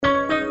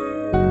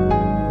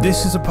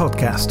This is a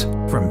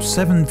podcast from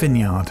Seven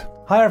Vineyard.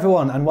 Hi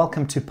everyone, and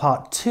welcome to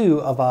part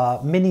 2 of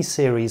our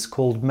mini-series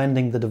called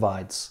Mending the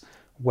Divides,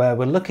 where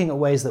we're looking at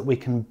ways that we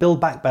can build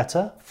back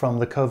better from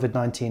the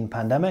COVID-19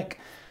 pandemic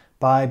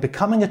by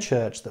becoming a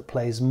church that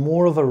plays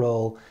more of a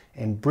role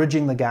in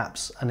bridging the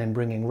gaps and in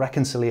bringing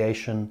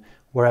reconciliation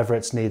wherever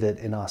it's needed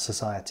in our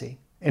society.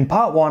 In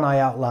part 1, I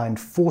outlined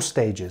 4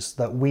 stages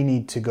that we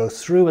need to go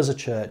through as a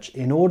church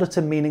in order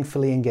to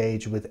meaningfully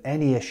engage with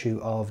any issue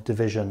of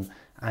division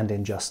and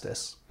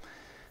injustice.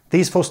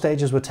 These 4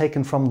 stages were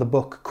taken from the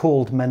book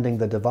called Mending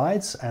the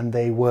Divides, and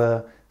they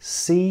were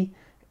see,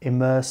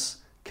 immerse,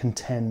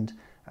 contend,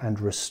 and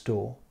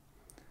restore.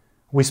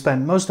 We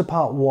spent most of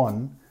part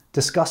 1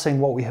 discussing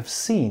what we have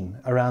seen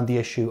around the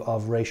issue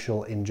of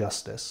racial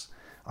injustice,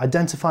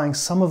 identifying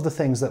some of the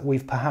things that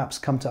we've perhaps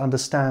come to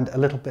understand a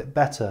little bit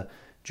better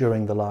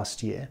during the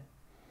last year.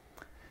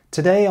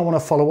 Today, I want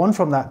to follow on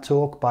from that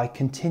talk by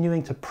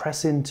continuing to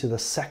press into the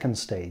second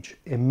stage,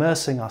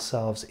 immersing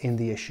ourselves in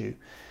the issue,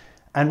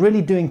 and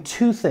really doing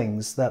 2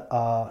 things that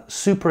are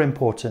super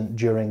important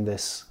during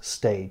this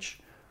stage.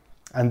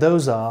 And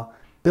those are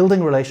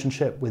building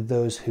relationship with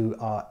those who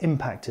are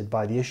impacted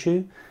by the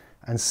issue,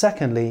 and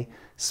secondly,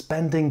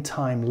 spending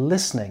time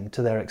listening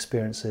to their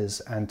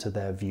experiences and to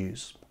their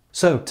views.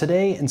 So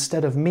today,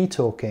 instead of me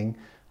talking,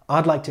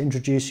 I'd like to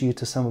introduce you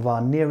to some of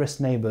our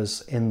nearest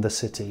neighbours in the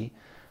city,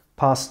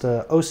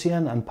 Pastor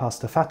Ocean and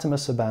Pastor Fatima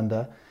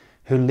Sabanda,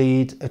 who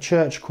lead a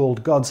church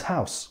called God's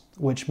House,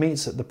 which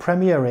meets at the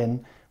Premier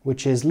Inn,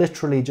 which is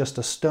literally just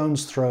a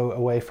stone's throw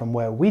away from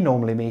where we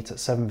normally meet at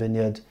Seven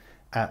Vineyard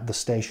at the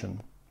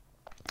station.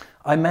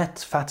 I met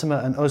Fatima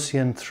and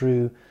Ocean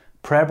through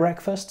prayer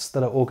breakfasts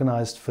that are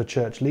organised for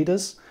church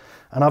leaders,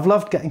 and I've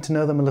loved getting to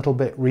know them a little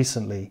bit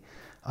recently.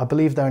 I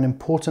believe they're an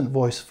important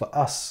voice for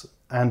us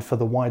and for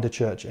the wider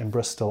church in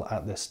Bristol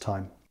at this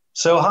time.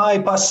 So hi,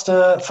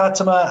 Pastor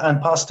Fatima and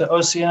Pastor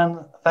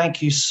Ocean.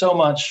 Thank you so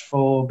much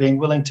for being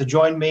willing to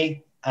join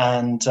me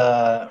and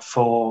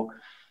for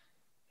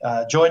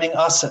joining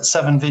us at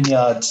Seven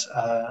Vineyard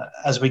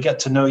as we get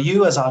to know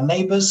you as our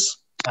neighbours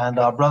and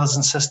our brothers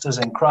and sisters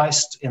in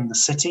Christ in the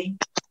city.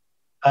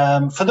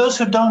 For those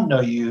who don't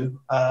know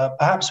you,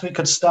 perhaps we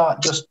could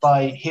start just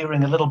by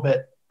hearing a little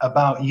bit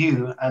about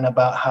you and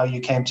about how you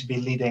came to be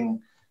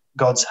leading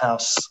God's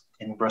House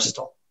in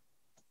Bristol.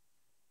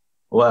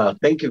 Well,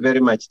 thank you very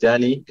much,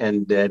 Danny,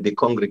 and the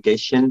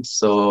congregation.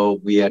 So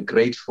we are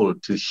grateful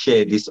to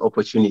share this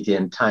opportunity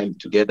and time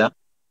together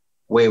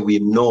where we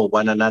know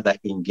one another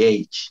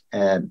engage.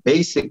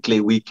 Basically,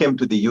 we came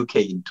to the UK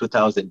in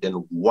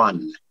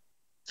 2001.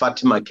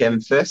 Fatima came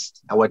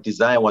first. Our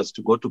desire was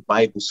to go to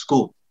Bible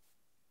school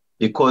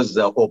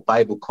or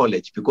Bible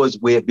college, because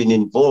we have been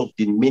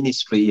involved in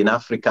ministry in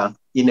Africa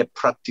in a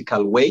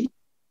practical way,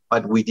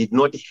 but we did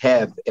not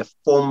have a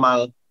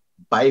formal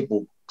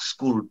Bible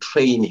school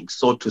training,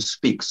 so to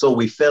speak. So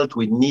we felt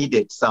we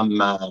needed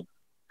some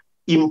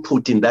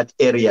input in that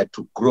area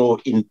to grow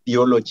in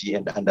theology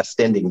and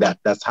understanding that.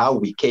 That's how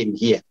we came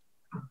here.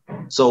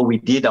 So we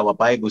did our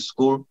Bible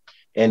school,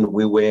 and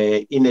we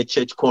were in a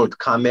church called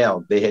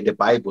Carmel. They had a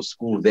Bible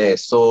school there.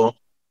 So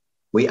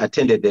we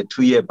attended the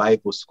 2-year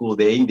Bible school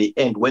there. In the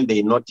end, when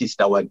they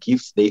noticed our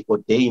gifts, they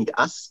ordained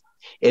us,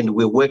 and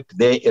we worked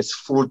there as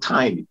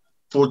full-time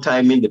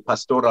in the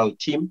pastoral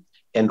team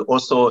and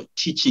also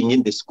teaching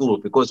in the school,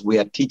 because we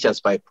are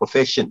teachers by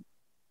profession.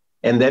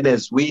 And then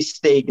as we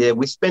stayed there,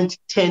 we spent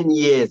 10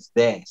 years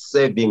there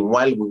serving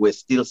while we were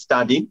still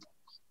studying.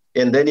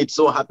 And then it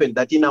so happened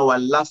that in our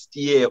last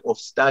year of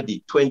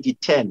study,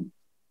 2010,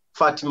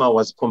 Fatima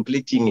was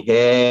completing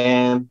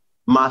her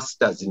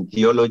master's in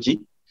theology.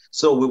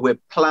 So we were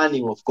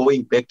planning of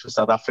going back to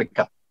South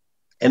Africa.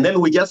 And then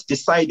we just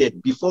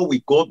decided, before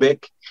we go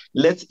back,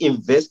 let's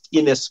invest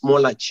in a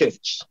smaller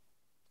church,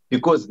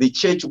 because the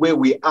church where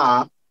we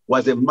are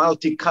was a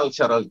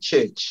multicultural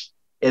church.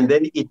 And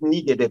then it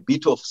needed a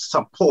bit of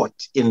support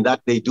in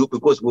that they do,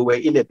 because we were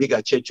in a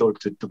bigger church all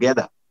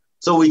together.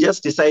 So we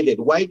just decided,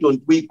 why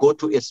don't we go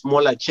to a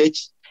smaller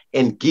church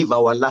and give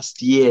our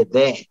last year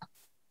there?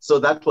 So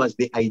that was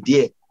the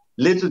idea.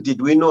 Little did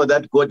we know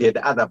that God had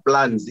other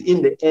plans.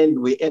 In the end,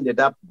 we ended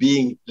up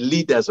being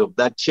leaders of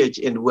that church,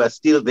 and we're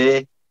still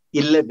there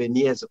 11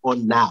 years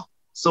on now.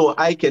 So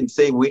I can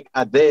say we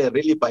are there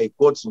really by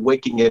God's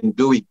working and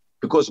doing,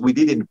 because we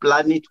didn't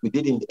plan it, we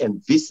didn't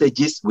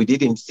envisage it, we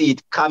didn't see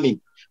it coming.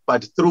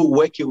 But through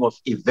working of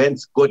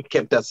events, God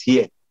kept us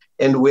here.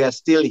 And we are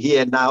still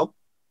here now,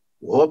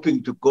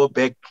 hoping to go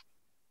back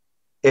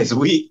as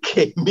we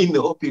came in,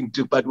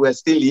 but we're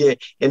still here.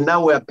 And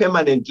now we're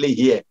permanently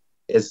here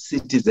as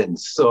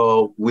citizens.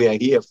 So we are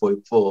here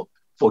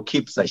for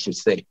keeps, I should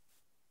say.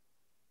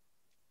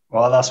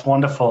 Well, that's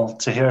wonderful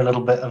to hear a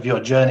little bit of your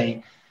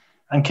journey.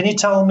 And can you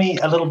tell me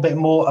a little bit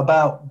more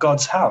about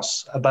God's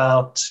House,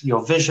 about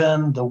your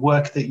vision, the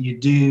work that you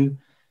do,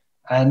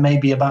 and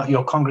maybe about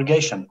your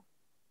congregation?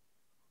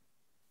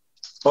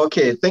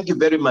 Okay, thank you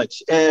very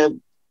much.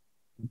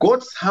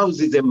 God's House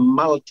is a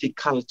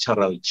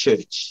multicultural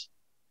church,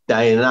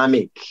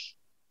 dynamic,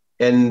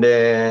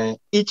 And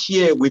each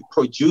year we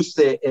produce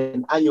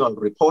an annual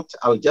report.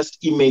 I'll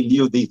just email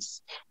you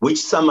this, which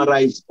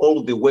summarizes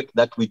all the work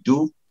that we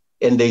do.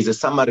 And there is a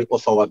summary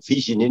of our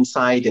vision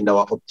inside and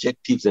our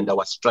objectives and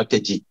our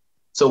strategy.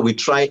 So we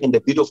try and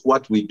a bit of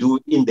what we do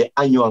in the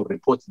annual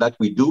reports that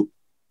we do.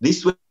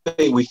 This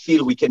way we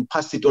feel we can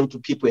pass it on to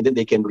people and then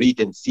they can read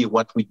and see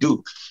what we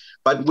do.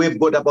 But we've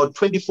got about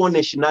 24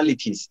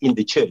 nationalities in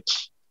the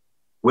church.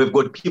 We've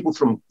got people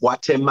from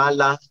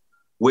Guatemala.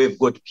 We've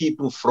got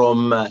people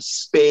from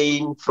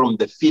Spain, from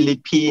the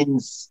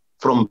Philippines,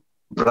 from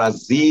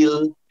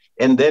Brazil.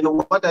 And then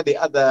what are the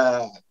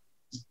other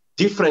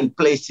different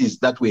places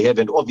that we have?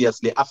 And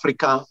obviously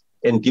Africa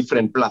and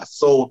different plus.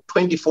 So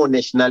 24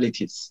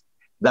 nationalities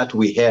that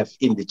we have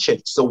in the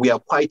church. So we are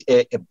quite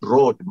a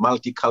broad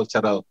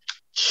multicultural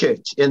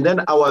church. And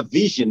then our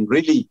vision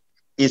really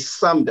is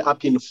summed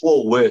up in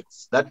 4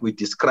 words that we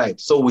describe.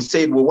 So we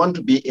said we want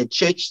to be a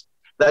church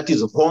that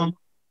is home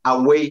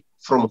away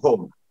from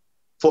home.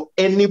 For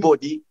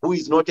anybody who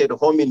is not at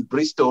home in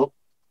Bristol,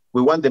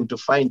 we want them to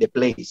find a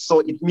place. So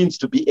it means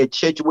to be a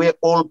church where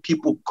all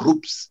people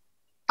groups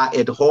are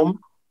at home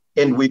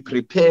and we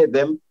prepare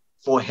them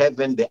for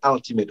heaven, the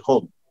ultimate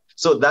home.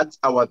 So that's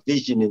our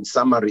vision in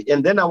summary.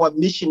 And then our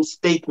mission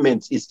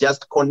statements is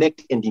just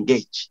connect and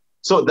engage.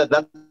 So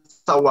that's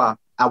our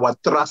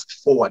thrust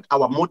forward,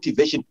 our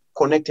motivation,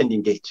 connect and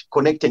engage,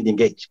 connect and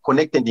engage,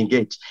 connect and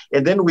engage.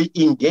 And then we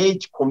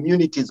engage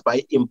communities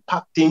by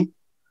impacting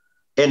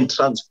and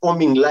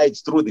transforming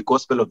lives through the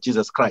gospel of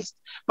Jesus Christ.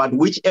 But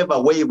whichever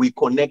way we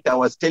connect, I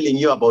was telling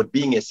you about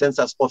being a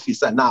census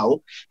officer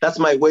now, that's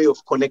my way of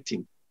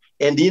connecting.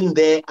 And in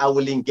there, I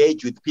will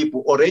engage with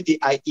people. Already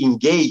I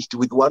engaged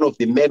with one of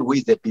the men who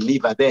is a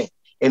believer there,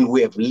 and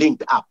we have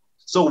linked up.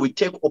 So we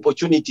take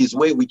opportunities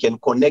where we can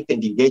connect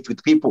and engage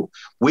with people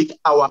with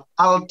our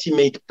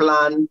ultimate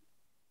plan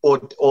or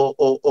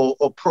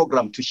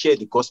program to share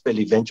the gospel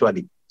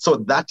eventually. So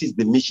that is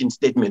the mission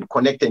statement,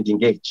 connect and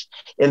engage.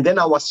 And then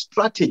our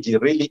strategy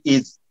really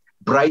is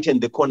brighten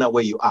the corner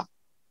where you are.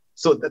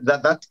 So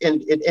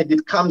and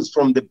it comes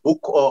from the book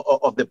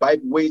of the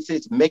Bible where it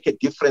says, make a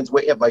difference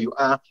wherever you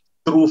are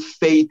through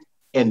faith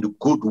and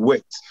good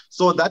works.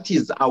 So that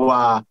is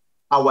our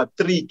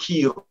 3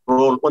 key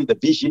role on the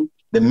vision,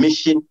 the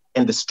mission,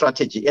 and the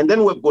strategy. And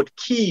then we've got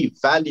key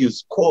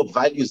values, core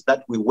values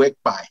that we work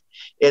by.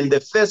 And the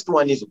first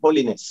one is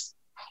holiness.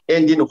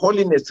 And in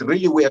holiness,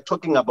 really, we are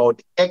talking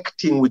about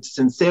acting with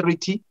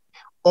sincerity,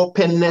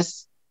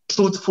 openness,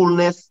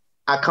 truthfulness,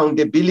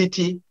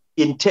 accountability,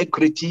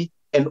 integrity,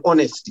 and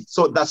honesty.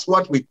 So that's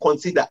what we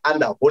consider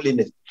under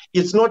holiness.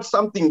 It's not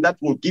something that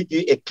will give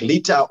you a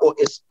glitter or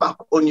a spark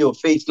on your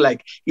face.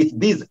 Like, it's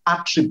these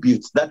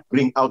attributes that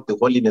bring out the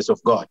holiness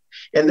of God.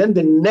 And then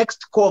the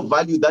next core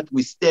value that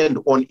we stand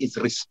on is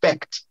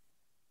respect.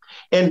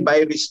 And by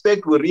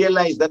respect, we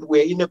realize that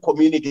we're in a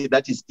community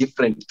that is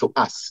different to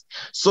us.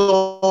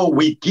 So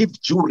we give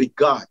due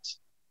regard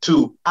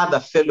to other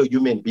fellow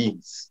human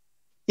beings,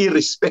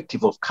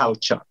 irrespective of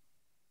culture,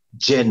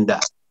 gender,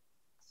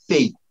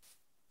 faith,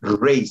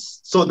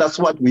 race. So that's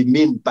what we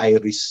mean by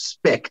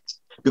respect,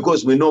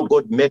 because we know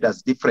God made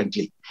us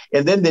differently.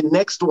 And then the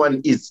next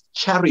one is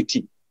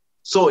charity.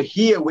 So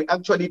here we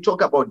actually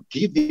talk about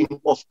giving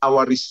of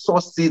our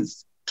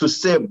resources to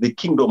serve the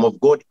kingdom of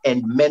God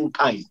and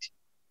mankind.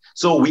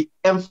 So we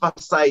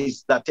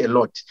emphasize that a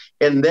lot.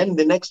 And then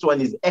the next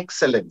one is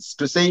excellence,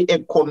 to say a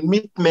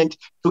commitment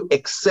to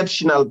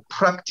exceptional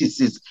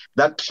practices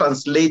that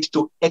translate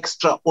to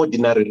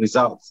extraordinary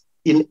results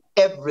in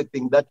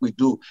everything that we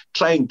do,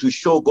 trying to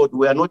show God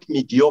we are not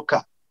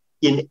mediocre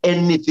in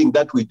anything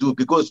that we do,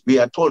 because we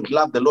are told,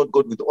 love the Lord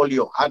God with all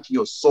your heart,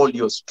 your soul,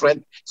 your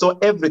strength. So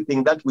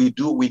everything that we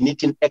do, we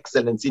need in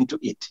excellence into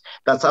it.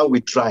 That's how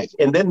we drive.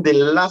 And then the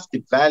last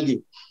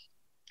value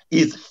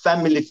is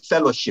family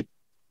fellowship.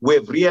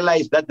 We've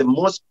realized that the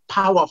most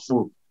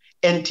powerful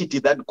entity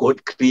that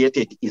God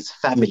created is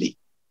family.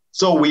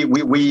 So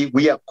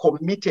we are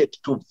committed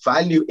to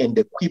value and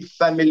equip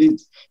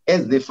families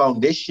as the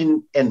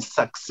foundation and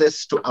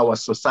success to our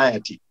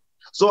society.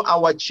 So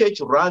our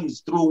church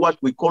runs through what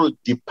we call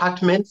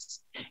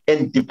departments,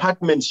 and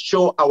departments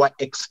show our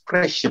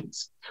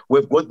expressions.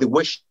 We've got the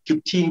worship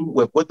team,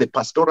 we've got the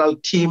pastoral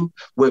team,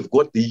 we've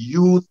got the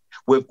youth,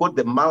 we've got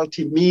the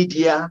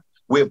multimedia,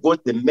 we've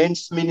got the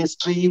men's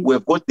ministry,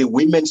 we've got the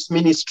women's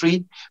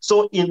ministry.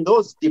 So in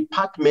those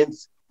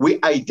departments, we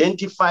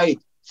identified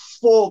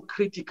 4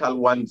 critical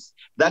ones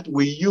that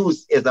we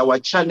use as our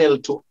channel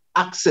to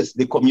access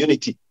the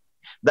community.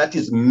 That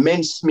is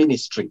men's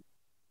ministry.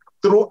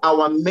 Through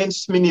our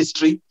men's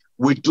ministry,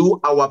 we do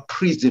our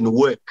prison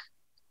work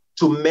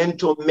to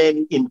mentor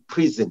men in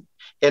prison.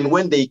 And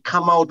when they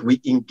come out,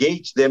 we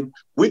engage them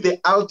with the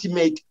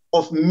ultimate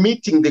of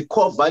meeting the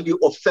core value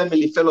of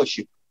family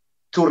fellowship,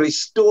 to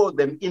restore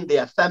them in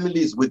their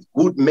families with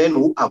good men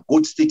who are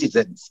good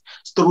citizens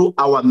through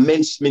our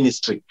men's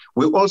ministry.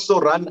 We also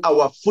run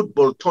our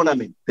football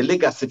tournament, the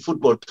Legacy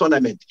Football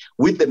Tournament,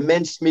 with the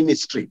men's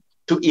ministry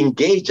to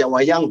engage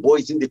our young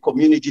boys in the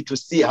community to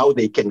see how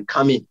they can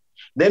come in.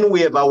 Then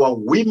we have our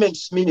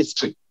women's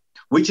ministry,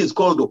 which is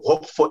called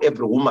Hope for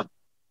Every Woman,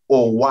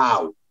 or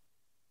WOW.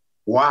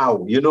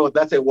 Wow,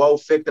 that's a wow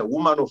factor,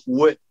 woman of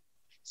worth.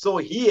 So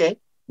here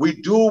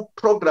we do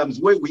programs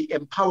where we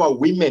empower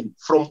women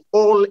from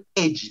all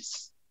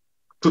ages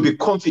to be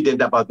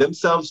confident about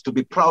themselves, to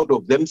be proud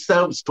of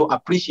themselves, to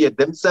appreciate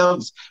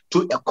themselves,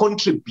 to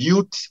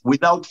contribute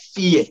without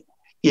fear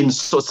in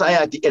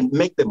society and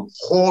make them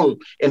whole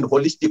and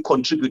holistic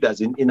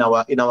contributors in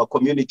our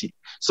community.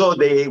 So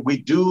we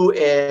do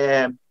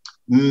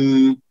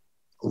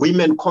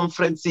women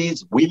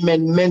conferences,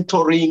 women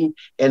mentoring,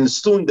 and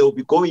soon they'll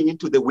be going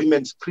into the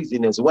women's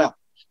prison as well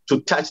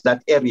to touch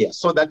that area.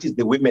 So that is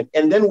the women.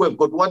 And then we've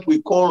got what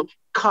we call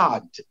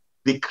CARD,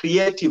 the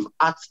Creative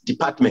Arts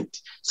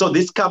Department. So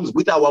this comes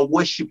with our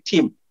worship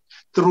team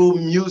through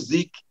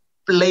music,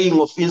 playing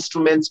of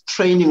instruments,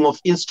 training of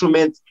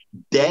instruments,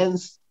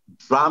 dance,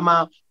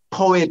 drama,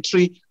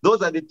 poetry.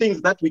 Those are the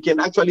things that we can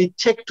actually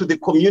take to the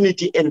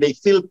community and they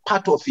feel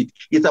part of it.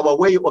 It's our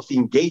way of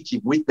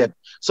engaging with them.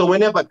 So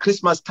whenever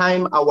Christmas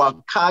time, our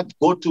CARD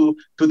go to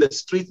the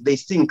streets, they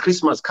sing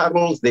Christmas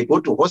carols, they go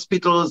to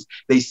hospitals,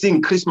 they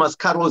sing Christmas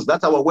carols.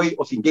 That's our way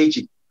of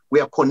engaging.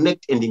 We are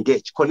connect and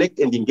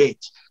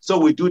engage. So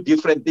we do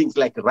different things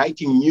like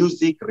writing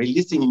music,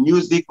 releasing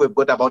music. We've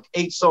got about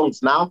 8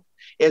 songs now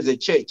as a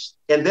church.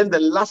 And then the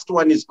last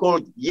one is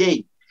called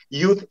YAY,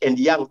 Youth and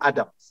Young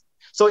Adults.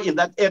 So in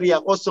that area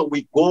also,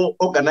 we go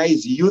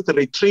organize youth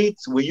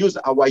retreats. We use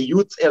our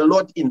youths a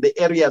lot in the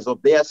areas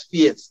of their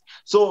spheres.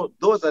 So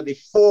those are the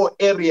 4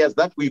 areas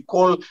that we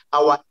call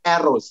our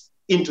arrows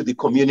into the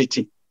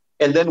community.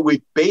 And then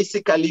we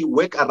basically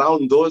work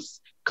around those,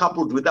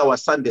 coupled with our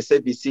Sunday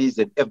services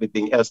and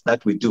everything else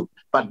that we do.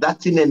 But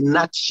that's in a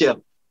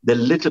nutshell, the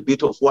little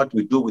bit of what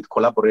we do with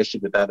collaboration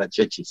with other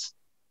churches.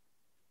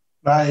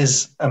 That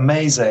is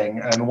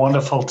amazing and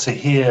wonderful to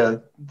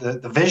hear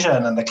the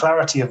vision and the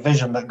clarity of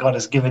vision that God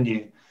has given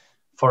you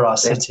for our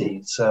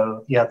city.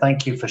 So,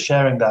 thank you for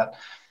sharing that.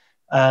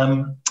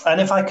 And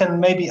if I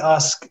can maybe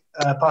ask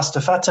Pastor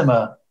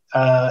Fatima,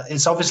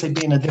 it's obviously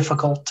been a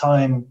difficult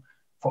time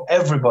for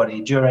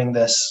everybody during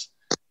this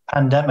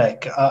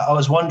pandemic. I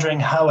was wondering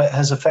how it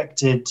has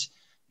affected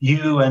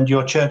you and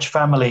your church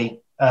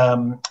family,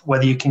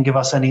 whether you can give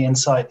us any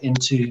insight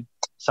into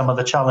some of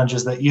the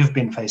challenges that you've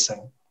been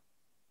facing.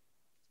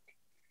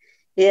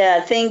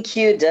 Yeah, thank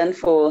you, Dan,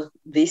 for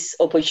this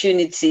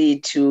opportunity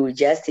to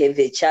just have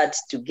a chat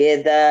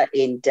together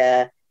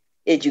and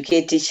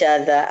educate each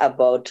other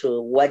about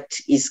what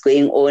is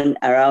going on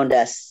around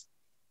us.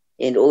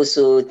 And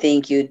also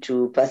thank you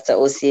to Pastor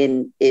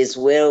Ocean as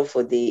well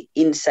for the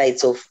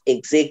insights of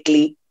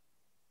exactly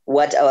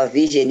what our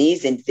vision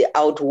is and the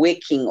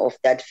outworking of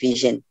that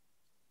vision.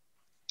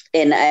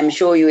 And I'm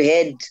sure you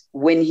heard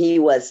when he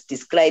was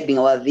describing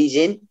our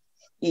vision,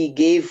 he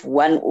gave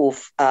one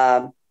of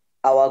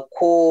our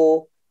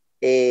core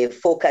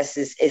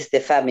focuses as the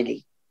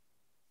family.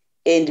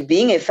 And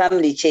being a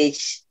family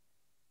church,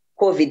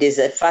 COVID has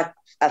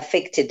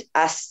affected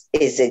us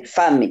as a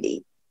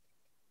family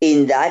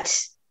in that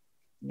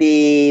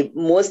the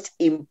most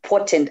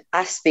important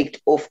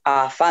aspect of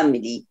our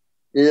family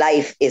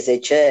life as a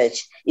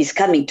church is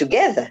coming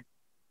together.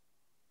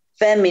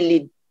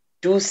 Family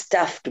do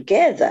stuff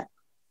together.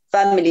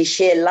 Family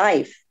share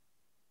life.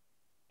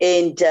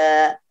 And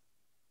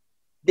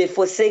the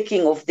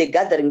forsaking of the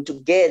gathering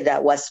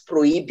together was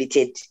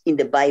prohibited in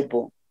the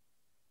Bible.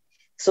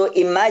 So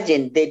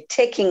imagine the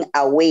taking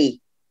away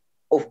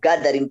of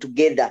gathering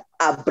together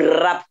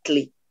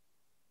abruptly.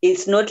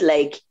 It's not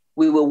like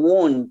we were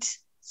warned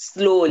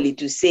slowly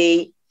to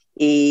say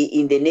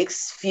in the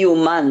next few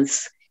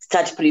months,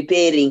 start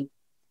preparing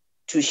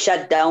to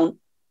shut down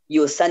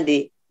your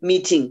Sunday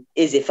meeting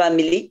as a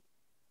family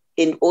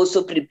and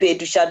also prepare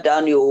to shut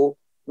down your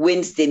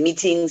Wednesday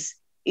meetings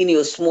in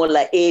your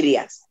smaller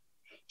areas.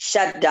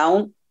 Shut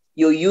down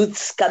your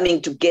youths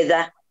coming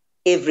together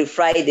every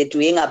Friday to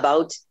hang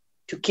about,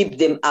 to keep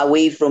them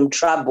away from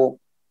trouble.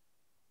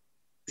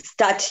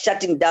 Start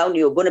shutting down.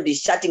 You're going to be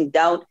shutting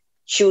down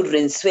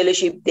children's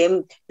fellowship,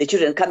 the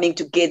children coming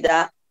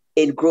together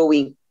and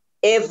growing.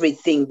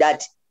 Everything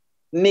that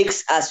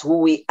makes us who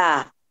we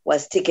are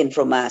was taken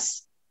from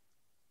us.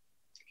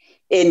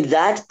 And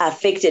that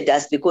affected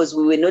us because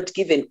we were not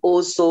given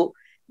also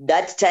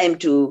that time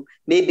to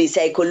maybe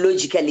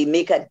psychologically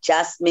make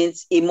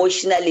adjustments,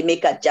 emotionally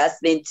make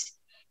adjustments,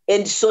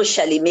 and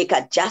socially make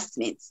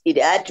adjustments. It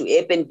had to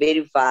happen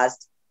very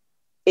fast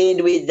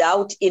and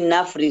without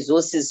enough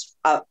resources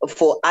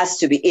for us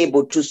to be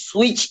able to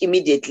switch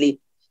immediately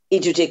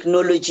into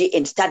technology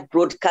and start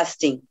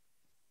broadcasting.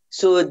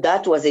 So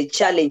that was a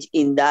challenge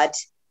in that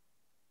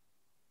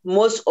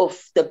most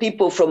of the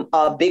people from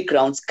our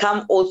backgrounds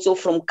come also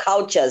from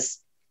cultures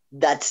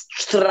that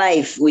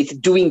thrive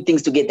with doing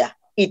things together,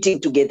 eating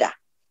together.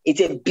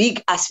 It's a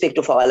big aspect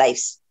of our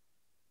lives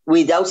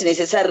without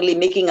necessarily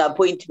making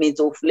appointments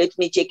of let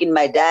me check in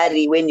my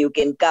diary when you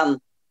can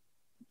come.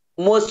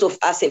 Most of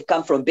us have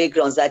come from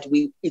backgrounds that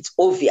it's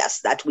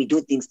obvious that we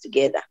do things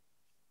together.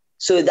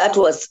 So that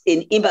was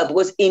an impact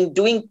because in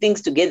doing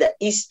things together,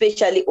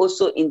 especially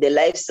also in the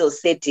lifestyle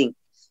setting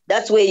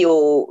That's where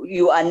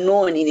you are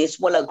known in a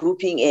smaller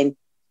grouping, and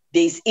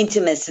there's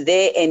intimacy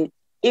there. And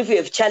if you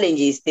have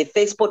challenges, the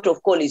first port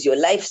of call is your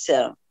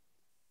lifestyle.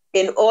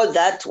 And all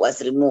that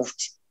was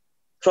removed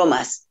from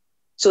us.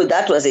 So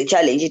that was a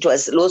challenge. It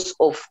was loss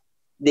of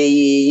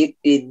the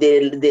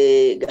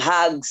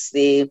hugs,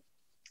 the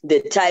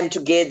time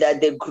together,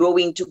 the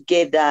growing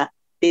together,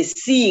 the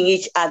seeing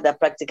each other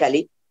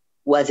practically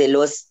was a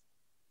loss.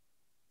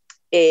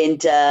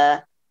 And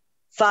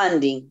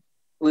funding,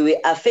 we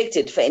were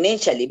affected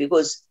financially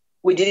because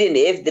we didn't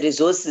have the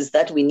resources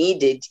that we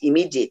needed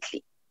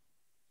immediately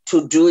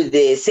to do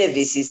the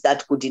services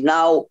that could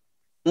now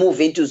move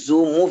into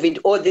Zoom, move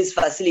into all these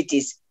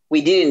facilities.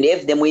 We didn't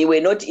have them. We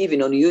were not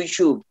even on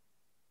YouTube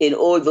and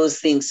all those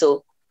things.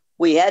 So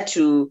we had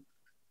to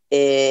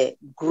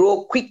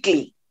grow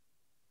quickly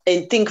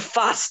and think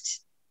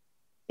fast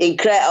and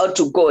cry out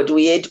to God.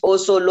 We had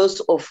also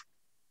loss of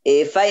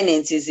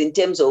finances in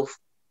terms of,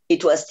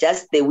 it was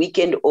just the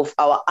weekend of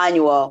our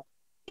annual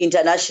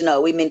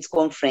International Women's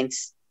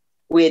Conference.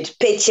 We had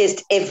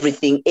purchased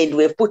everything and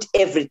we've put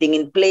everything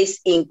in place,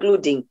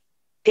 including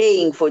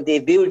paying for the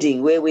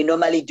building where we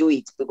normally do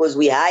it, because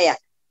we hire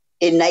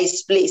a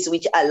nice place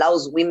which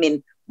allows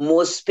women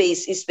more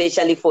space,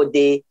 especially for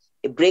the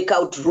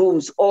breakout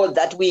rooms, all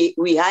that. We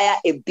hire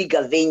a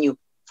bigger venue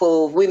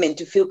for women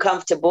to feel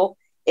comfortable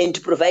and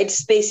to provide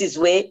spaces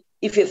where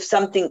if you have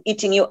something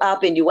eating you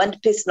up and you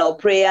want personal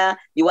prayer,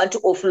 you want to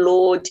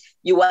offload,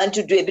 you want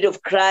to do a bit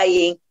of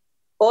crying,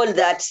 all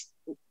that,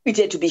 it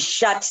had to be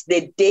shut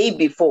the day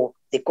before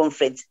the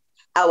conference.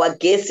 Our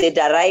guests had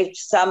arrived,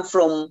 some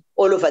from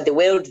all over the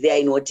world. They are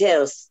in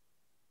hotels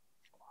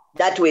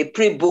that were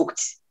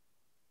pre-booked.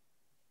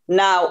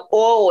 Now,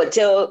 all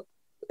hotel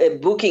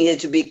booking had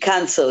to be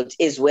cancelled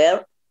as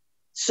well.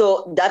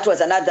 So that was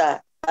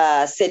another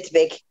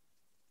setback.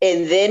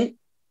 And then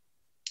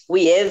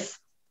we have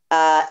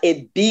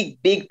a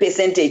big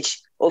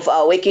percentage of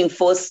our working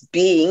force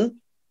being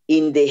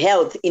in the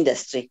health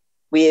industry.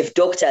 We have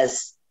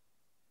doctors,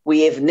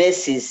 we have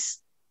nurses,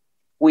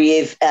 we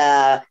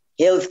have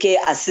healthcare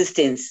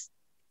assistants.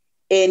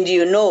 And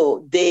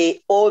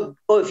they all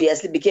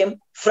obviously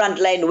became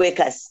frontline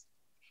workers.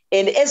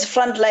 And as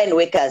frontline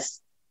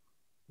workers,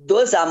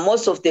 those are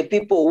most of the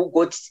people who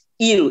got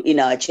ill in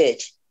our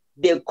church.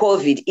 The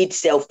COVID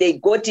itself, they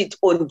got it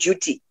on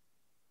duty.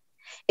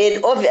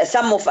 And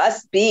some of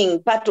us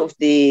being part of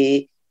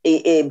the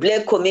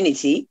Black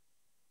community,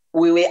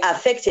 we were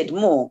affected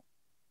more.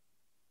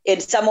 And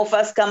some of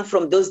us come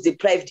from those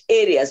deprived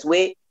areas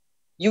where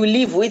you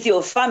live with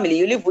your family,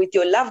 you live with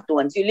your loved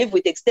ones, you live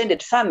with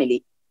extended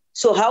family.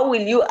 So how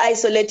will you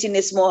isolate in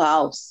a small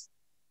house?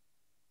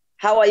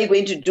 How are you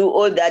going to do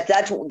all that?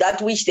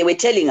 That which they were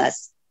telling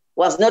us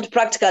was not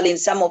practical in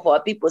some of our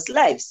people's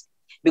lives,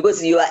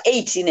 because you are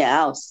 8 in a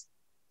house.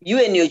 You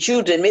and your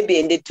children, maybe,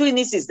 and the 2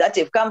 nieces that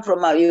have come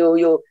from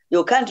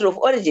your country of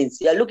origins,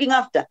 you are looking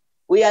after.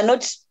 We are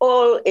not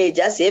all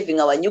just having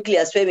our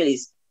nucleus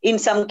families. In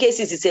some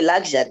cases, it's a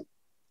luxury.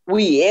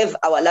 We have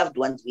our loved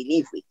ones we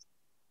live with.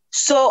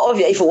 So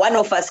obviously, if one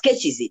of us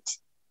catches it,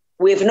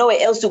 we have nowhere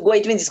else to go.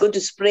 It means it's going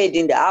to spread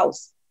in the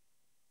house.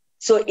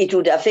 So it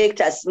would affect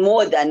us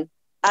more than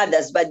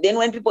others. But then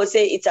when people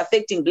say it's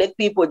affecting Black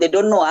people, they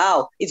don't know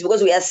how. It's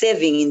because we are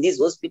serving in these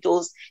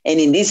hospitals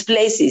and in these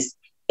places.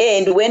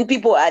 And when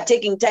people are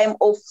taking time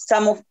off,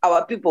 some of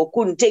our people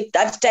couldn't take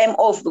that time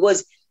off,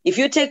 because if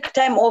you take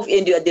time off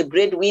and you are the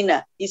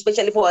breadwinner,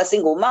 especially for our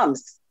single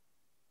moms,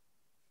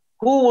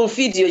 who will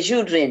feed your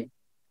children?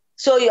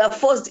 So you are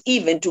forced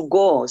even to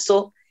go.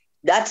 So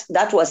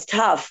that was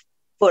tough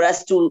for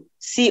us to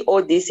see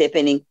all this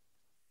happening.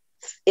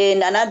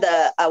 And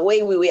another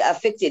way we were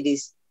affected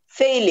is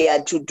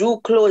failure to do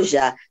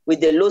closure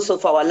with the loss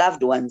of our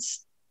loved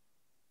ones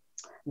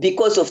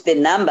because of the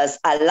numbers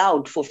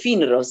allowed for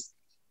funerals.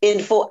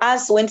 And for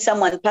us, when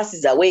someone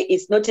passes away,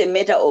 it's not a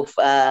matter of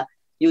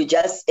you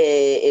just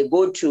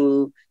go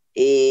to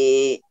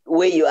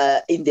where you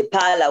are in the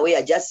parlor, where you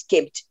are just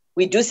kept.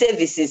 We do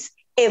services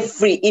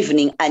every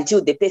evening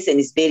until the person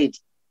is buried,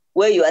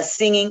 where you are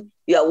singing,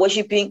 you are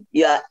worshiping,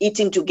 you are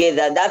eating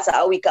together. That's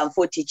how we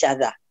comfort each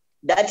other.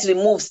 That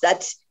removes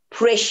that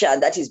pressure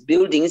that is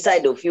building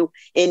inside of you.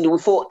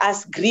 And for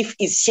us, grief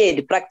is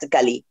shared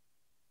practically.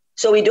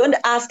 So we don't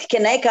ask,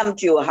 can I come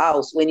to your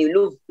house when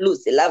you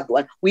lose a loved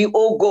one? We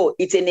all go.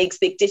 It's an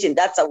expectation.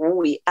 That's who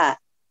we are.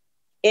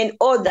 And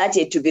all that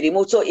had to be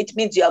removed. So it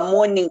means you are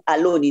mourning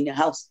alone in a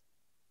house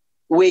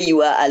where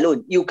you are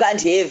alone. You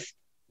can't have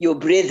your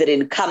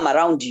brethren come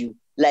around you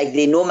like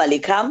they normally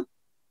come.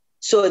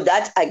 So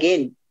that,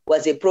 again,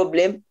 was a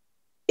problem.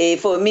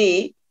 For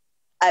me,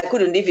 I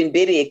couldn't even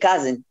bury a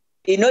cousin.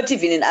 Not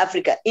even in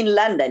Africa. In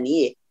London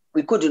here,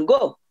 we couldn't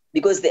go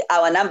because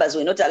our numbers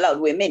were not allowed.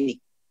 We were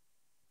many.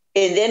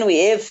 And then we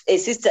have a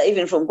sister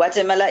even from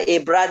Guatemala, a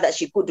brother,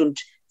 she couldn't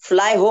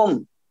fly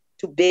home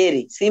to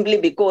bury simply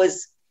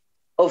because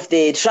of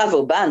the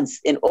travel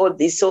bans and all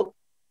this. So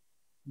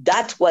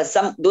those were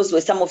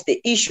some of the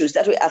issues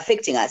that were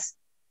affecting us.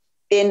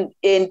 And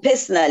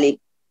personally,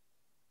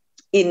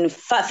 in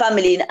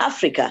family in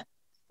Africa,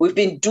 We've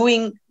been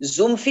doing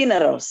Zoom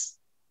funerals,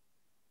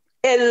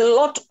 a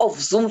lot of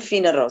Zoom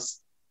funerals,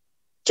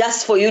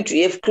 just for you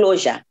to have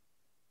closure.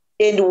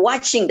 And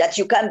watching that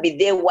you can't be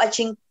there,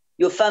 watching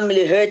your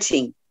family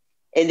hurting,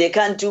 and they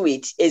can't do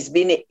it, has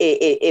been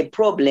a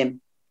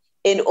problem.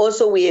 And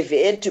also we have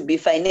had to be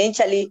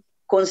financially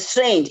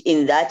constrained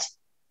in that.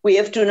 We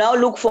have to now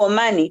look for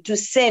money to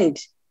send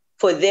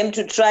for them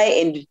to try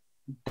and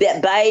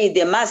buy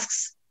the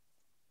masks,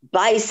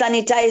 buy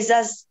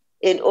sanitizers,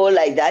 and all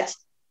like that.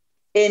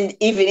 And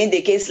even in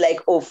the case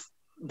like of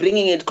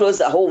bringing it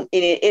closer home,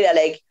 in an area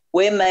like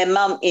where my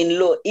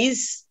mom-in-law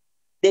is,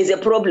 there's a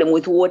problem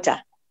with water.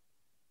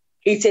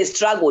 It's a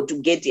struggle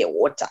to get the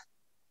water.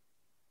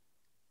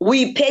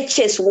 We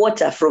purchase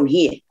water from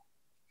here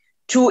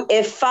to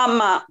a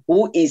farmer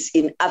who is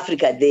in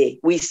Africa there.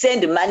 We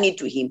send money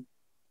to him.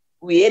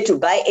 We had to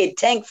buy a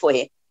tank for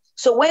him.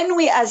 So when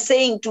we are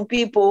saying to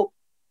people,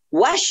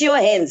 wash your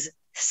hands,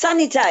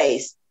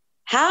 sanitize,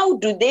 how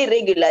do they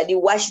regularly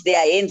wash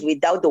their hands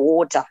without the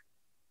water?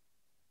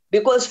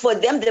 Because for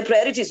them, the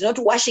priority is not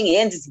washing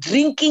hands, it's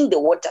drinking the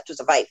water to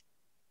survive.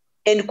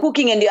 And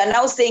cooking, and you are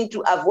now saying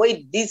to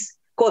avoid this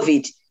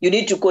COVID, you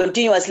need to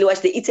continuously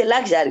wash it's a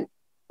luxury,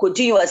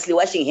 continuously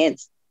washing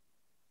hands.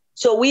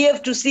 So we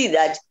have to see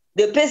that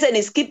the person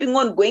is keeping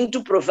on going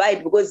to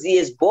provide because he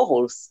has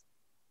boreholes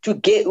to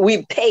get,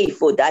 we pay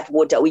for that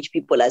water, which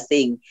people are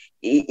saying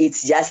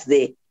it's just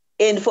there.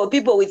 And for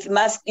people with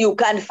masks, you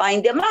can't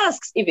find the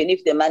masks, even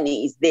if the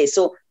money is there.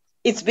 So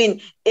it's been,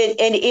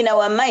 and in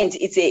our minds,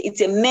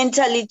 it's a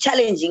mentally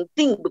challenging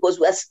thing because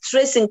we are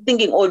stressing,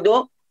 thinking,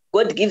 although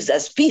God gives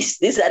us peace,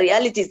 these are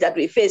realities that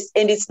we face.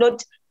 And it's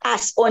not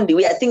us only,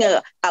 we are thinking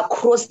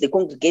across the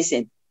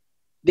congregation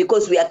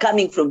because we are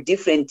coming from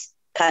different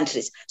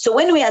countries. So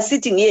when we are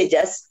sitting here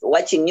just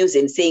watching news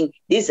and saying,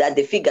 these are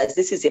the figures,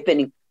 this is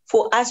happening,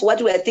 for us,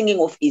 what we are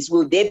thinking of is,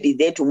 will they be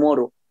there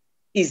tomorrow?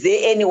 Is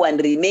there anyone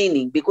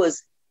remaining?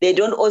 Because they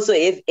don't also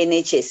have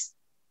NHS.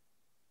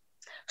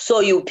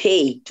 So you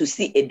pay to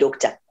see a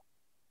doctor.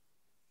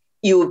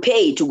 You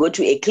pay to go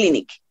to a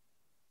clinic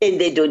and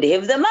they don't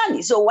have the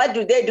money. So what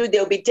do?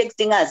 They'll be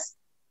texting us.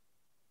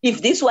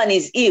 If this one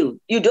is ill,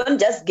 you don't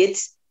just get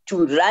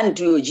to run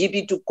to your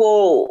GP to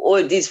call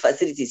all these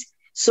facilities.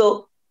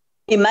 So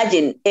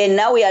imagine, and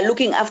now we are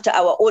looking after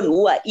our own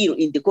who are ill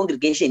in the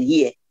congregation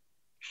here.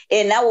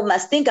 And now we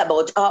must think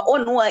about our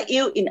own who are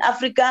ill in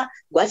Africa,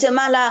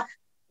 Guatemala,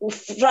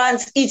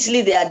 France,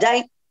 Italy, they are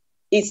dying.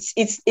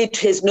 It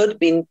has not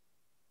been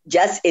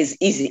just as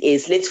easy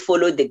as let's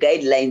follow the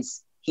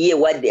guidelines, hear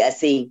what they are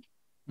saying.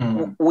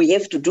 We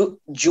have to do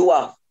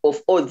jua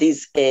of all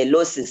these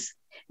losses.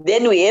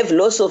 Then we have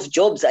loss of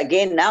jobs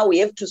again. Now we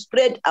have to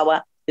spread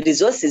our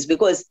resources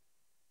because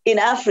in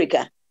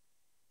Africa,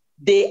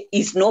 there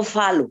is no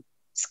furlough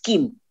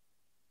scheme.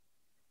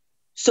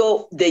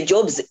 So the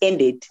jobs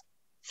ended.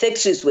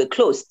 Factories were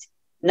closed.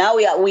 Now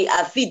we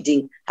are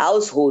feeding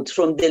households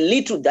from the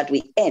little that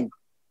we earn.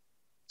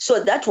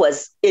 So that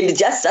was, and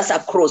just as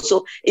across.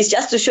 So it's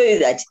just to show you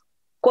that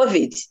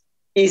COVID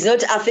is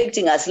not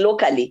affecting us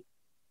locally.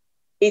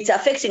 It's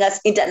affecting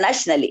us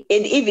internationally.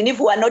 And even if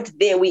we are not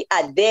there, we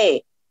are there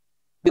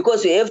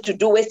because we have to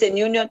do Western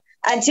Union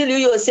until you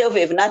yourself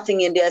have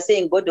nothing and they are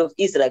saying, God of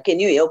Israel, can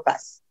you help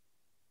us?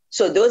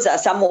 So those are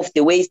some of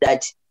the ways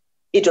that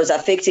it was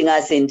affecting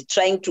us and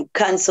trying to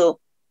cancel.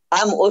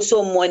 I'm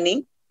also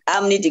mourning.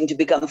 I'm needing to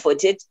be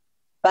comforted,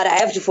 but I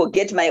have to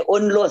forget my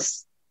own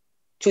loss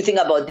to think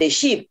about the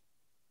sheep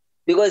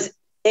because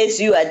as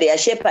you are their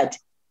shepherd,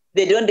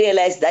 they don't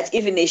realize that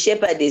even a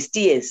shepherd has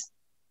tears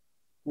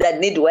that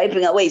need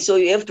wiping away. So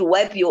you have to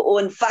wipe your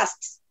own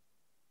first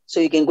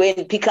so you can go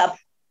and pick up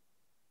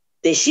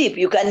the sheep.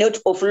 You cannot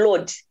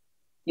offload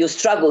your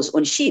struggles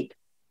on sheep.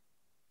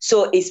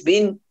 So it's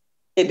been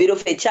a bit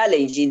of a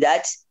challenge in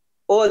that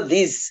all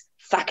these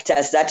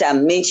factors that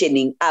I'm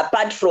mentioning,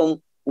 apart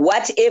from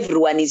what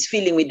everyone is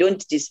feeling, we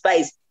don't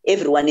despise.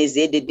 Everyone has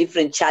had a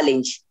different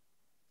challenge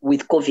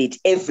with COVID.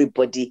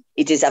 Everybody,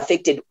 it has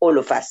affected all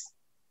of us.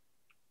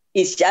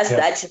 It's just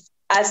that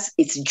us,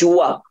 it's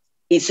dual.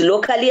 It's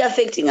locally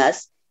affecting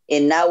us,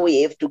 and now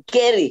we have to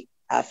carry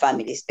our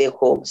families back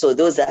home. So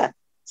those are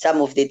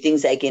some of the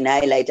things I can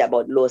highlight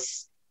about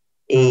loss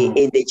and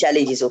the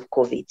challenges of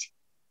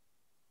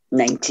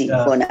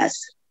COVID-19 on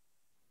us.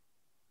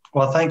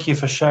 Well, thank you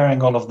for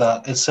sharing all of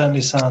that. It certainly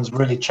sounds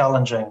really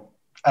challenging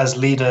as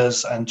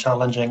leaders and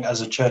challenging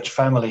as a church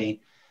family.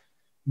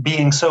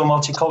 Being so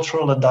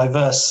multicultural and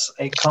diverse,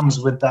 it comes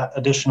with that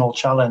additional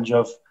challenge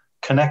of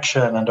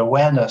connection and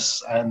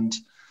awareness and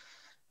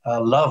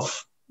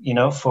love,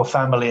 for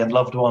family and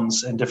loved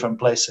ones in different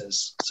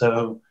places.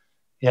 So,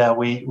 yeah,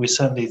 we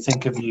certainly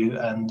think of you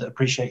and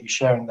appreciate you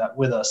sharing that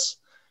with us.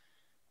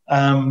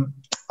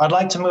 I'd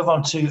like to move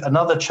on to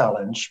another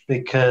challenge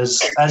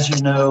because, as you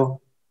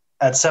know,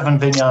 at Seven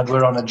Vineyard,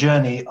 we're on a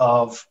journey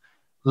of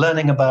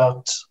learning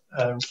about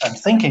and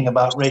thinking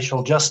about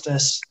racial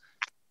justice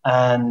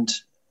and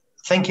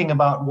thinking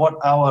about what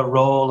our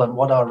role and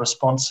what our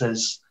response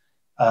is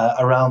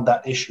around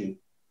that issue.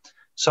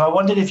 So I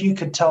wondered if you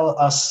could tell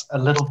us a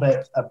little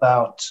bit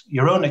about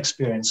your own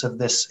experience of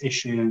this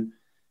issue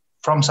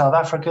from South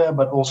Africa,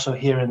 but also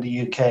here in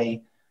the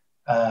UK,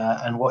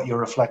 and what your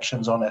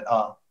reflections on it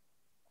are.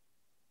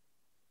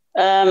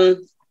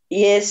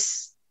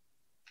 Yes,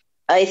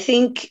 I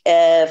think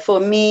for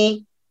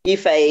me,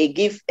 if I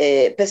give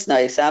personal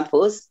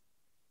examples,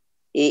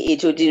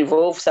 it would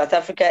involve South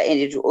Africa, and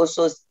it would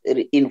also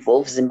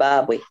involve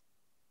Zimbabwe,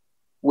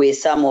 where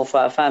some of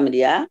our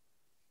family are.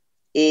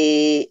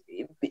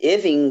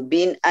 Having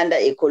been under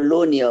a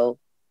colonial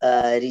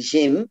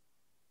regime,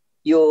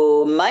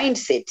 your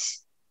mindset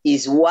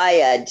is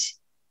wired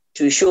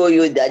to show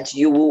you that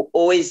you will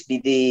always be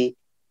the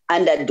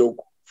underdog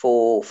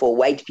for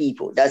white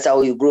people. That's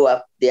how you grow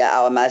up. They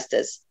are our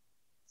masters.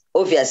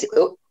 Obviously,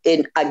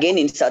 and again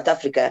in South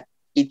Africa,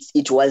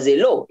 it was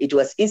a law. It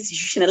was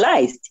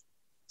institutionalized.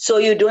 So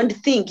you don't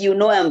think,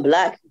 I'm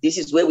Black, this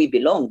is where we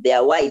belong. They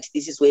are white,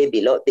 this is where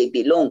they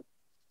belong.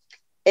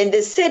 And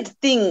the sad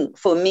thing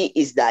for me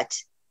is that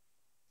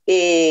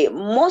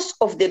most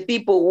of the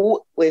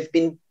people who have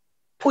been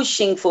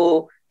pushing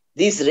for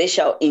these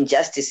racial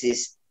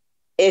injustices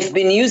have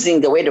been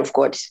using the word of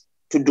God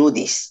to do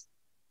this.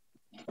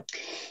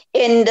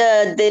 And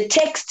the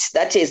text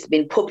that has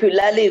been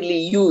popularly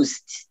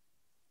used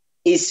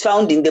is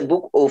found in the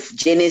book of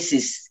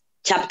Genesis,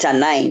 chapter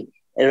 9,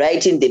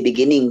 right in the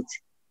beginning,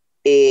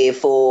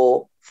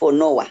 for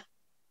Noah.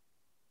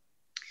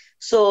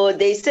 So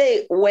they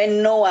say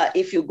when Noah,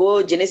 if you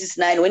go Genesis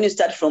 9, when you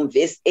start from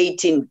verse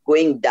 18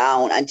 going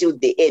down until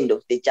the end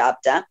of the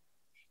chapter,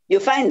 you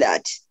find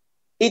that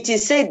it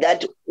is said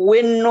that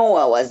when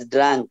Noah was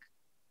drunk,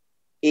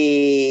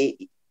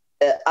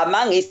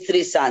 among his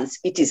three sons,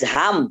 it is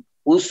Ham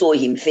who saw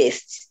him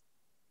first.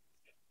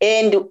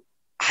 And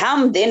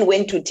Ham then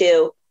went to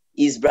tell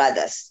his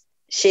brothers,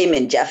 Shem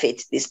and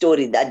Japheth, the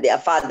story that their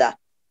father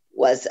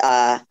was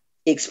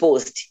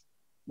exposed.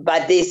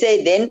 But they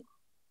say then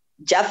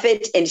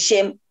Japheth and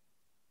Shem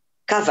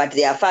covered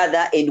their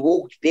father and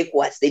walked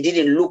backwards. They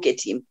didn't look at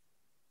him.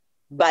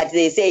 But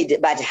they said,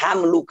 but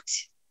Ham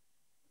looked.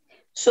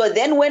 So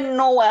then when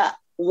Noah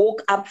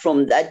woke up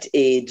from that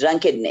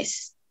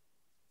drunkenness,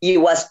 he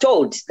was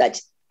told that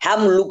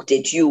Ham looked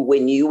at you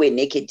when you were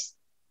naked.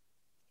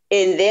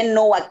 And then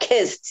Noah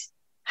cursed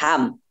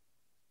Ham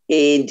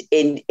and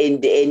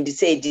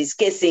said, he's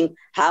cursing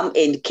Ham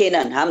and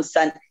Canaan, Ham's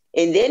son.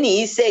 And then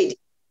he said,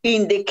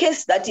 in the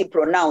curse that he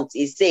pronounced,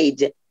 he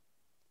said,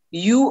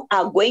 you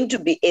are going to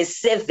be a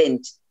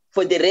servant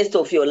for the rest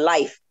of your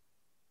life.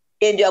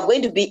 And you are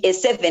going to be a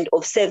servant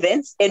of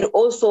servants. And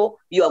also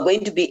you are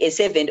going to be a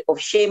servant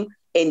of Shem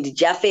and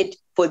Japheth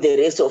for the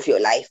rest of your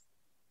life.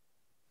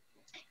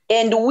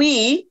 And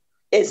we,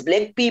 as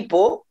Black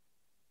people,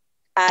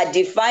 are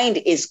defined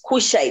as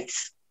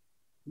Cushites,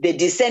 the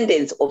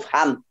descendants of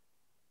Ham.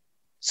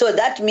 So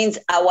that means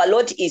our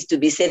lot is to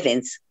be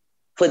servants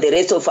for the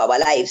rest of our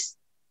lives.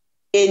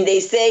 And they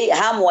say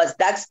Ham was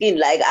dark-skinned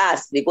like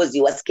us because he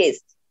was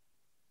cursed.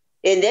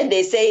 And then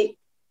they say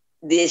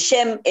the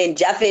Shem and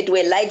Japheth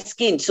were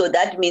light-skinned. So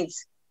that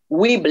means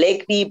we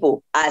Black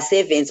people are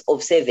servants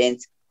of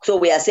servants. So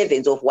we are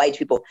servants of white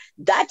people.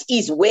 That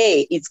is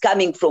where it's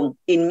coming from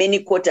in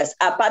many quarters,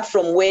 apart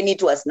from when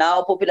it was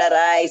now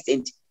popularized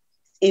and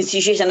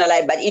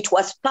institutionalized, but it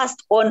was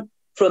passed on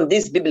from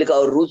these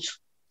biblical roots.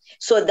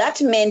 So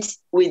that meant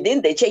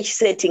within the church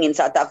setting in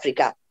South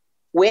Africa,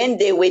 when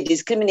they were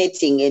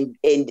discriminating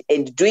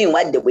and doing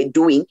what they were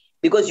doing,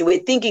 because you were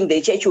thinking the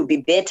church would be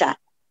better.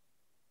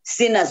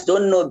 Sinners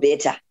don't know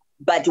better.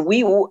 But we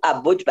who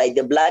are bought by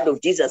the blood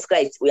of Jesus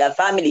Christ, we are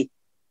family.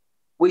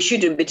 We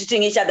shouldn't be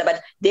treating each other.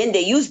 But then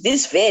they use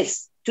this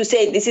verse to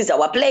say this is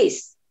our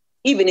place.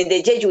 Even in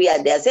the church, we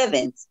are their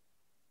servants.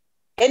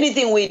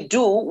 Anything we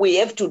do, we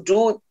have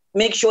to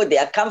make sure they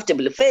are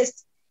comfortable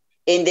first.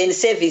 And then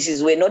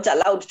services were not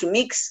allowed to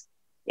mix.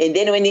 And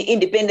then when the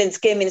independence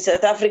came in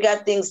South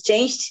Africa, things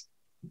changed,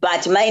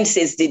 but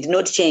mindsets did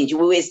not change.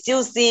 We were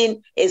still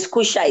seen as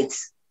Cushites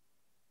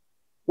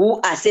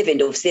who are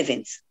servants of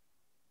servants.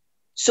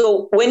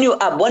 So when you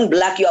are born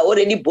Black, you are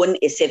already born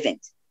a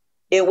servant.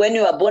 And when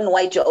you are born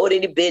white, you are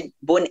already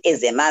born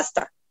as a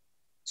master.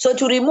 So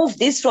to remove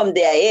this from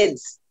their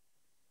heads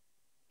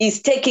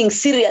is taking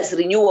serious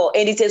renewal,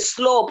 and it's a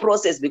slow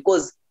process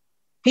because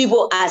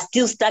people are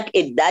still stuck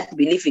at that,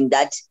 believing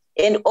that.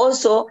 And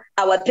also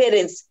our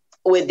parents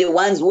were the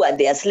ones who are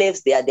their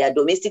slaves, they are their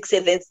domestic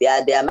servants, they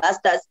are their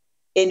masters.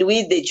 And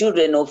we, the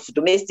children of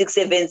domestic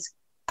servants,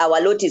 our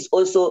lot is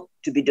also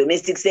to be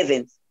domestic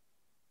servants.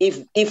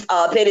 If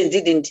our parents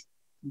didn't,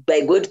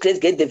 by God's grace,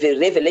 get the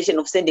revelation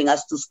of sending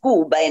us to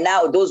school, by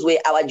now those were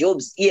our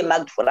jobs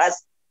earmarked for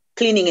us,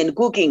 cleaning and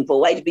cooking for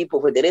white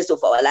people for the rest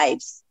of our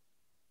lives.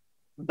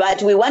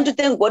 But we want to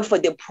thank God for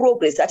the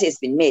progress that has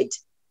been made.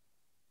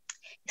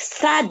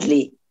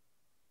 Sadly,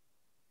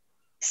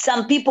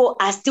 some people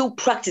are still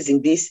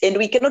practicing this, and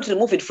we cannot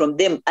remove it from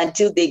them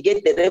until they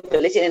get the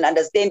revelation and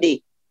understanding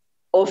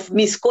of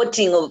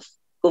misquoting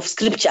of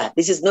scripture.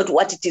 This is not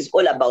what it is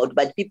all about,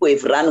 but people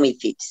have run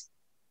with it.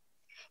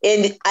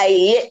 And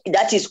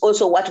that is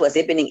also what was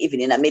happening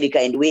even in America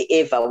and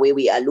wherever where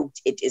we are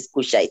looked at as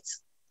Cushites.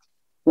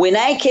 When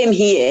I came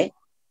here,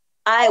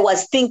 I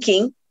was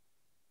thinking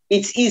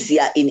it's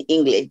easier in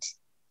England.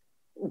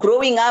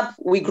 Growing up,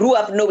 we grew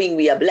up knowing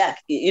we are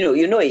black.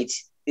 You know it.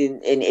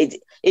 And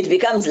it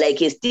becomes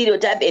like a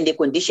stereotype and a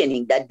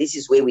conditioning that this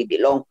is where we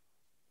belong.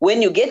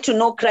 When you get to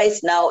know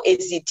Christ now,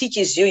 as he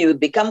teaches you, you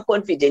become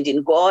confident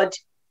in God,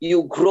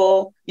 you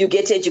grow, you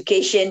get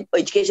education.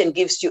 Education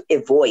gives you a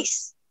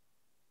voice.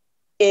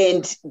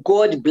 And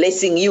God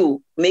blessing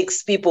you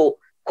makes people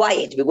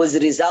quiet because the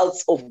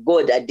results of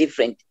God are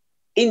different.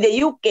 In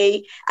the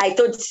UK, I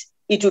thought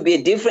it would be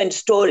a different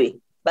story.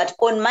 But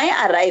on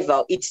my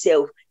arrival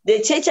itself,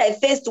 the church I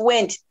first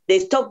went, they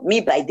stopped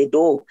me by the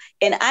door.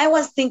 And I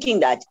was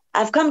thinking that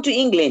I've come to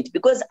England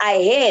because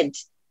I heard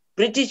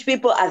British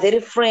people are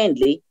very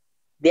friendly.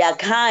 They are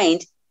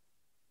kind.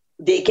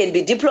 They can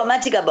be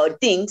diplomatic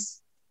about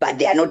things, but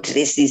they are not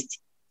racist.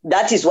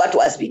 That is what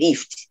was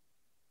believed.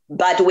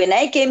 But when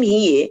I came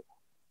here,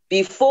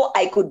 before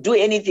I could do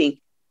anything,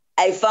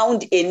 I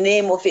found a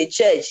name of a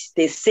church.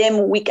 The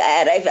same week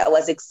I arrived, I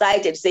was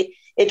excited to say,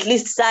 at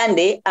least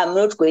Sunday, I'm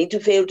not going to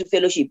fail to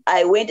fellowship.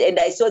 I went and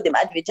I saw them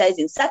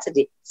advertising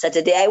Saturday.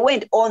 Saturday, I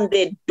went on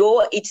the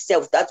door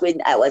itself. That's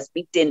when I was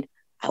beaten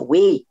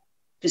away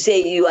to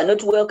say, you are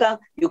not welcome.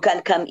 You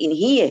can't come in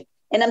here.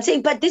 And I'm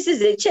saying, but this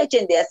is a church.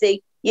 And they are saying,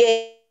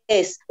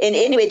 yes. And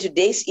anyway,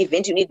 today's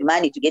event, you need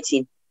money to get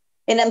in.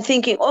 And I'm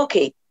thinking,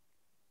 okay,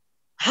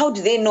 how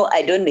do they know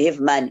I don't have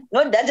money?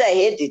 Not that I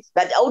hate it,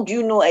 but how do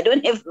you know I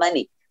don't have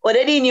money?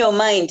 Already in your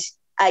mind,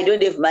 I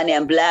don't have money,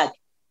 I'm black.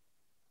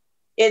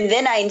 And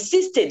then I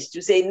insisted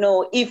to say,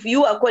 no, if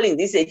you are calling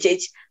this a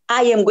church,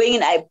 I am going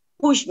in. I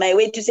pushed my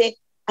way to say,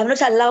 I'm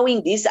not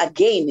allowing this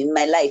again in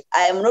my life.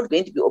 I am not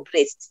going to be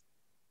oppressed.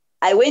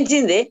 I went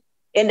in there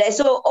and I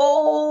saw,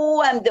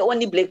 oh, I'm the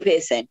only black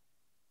person.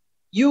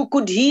 You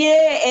could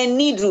hear a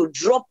needle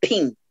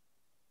dropping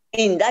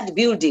in that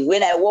building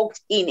when I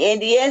walked in.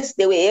 And yes,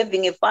 they were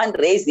having a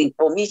fundraising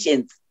for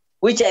missions,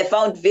 which I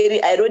found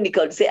very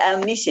ironical to say,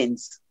 I'm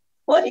missions.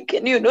 Why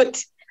can you not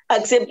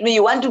accept me?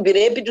 You want to be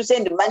happy to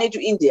send money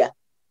to India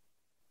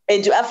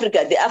and to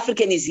Africa. The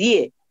African is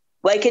here.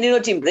 Why can you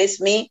not embrace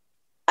me?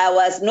 I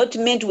was not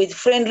meant with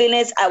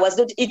friendliness. I was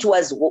not, it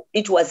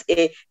was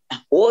a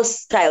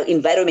hostile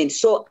environment.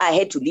 So I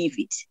had to leave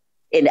it.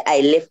 And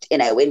I left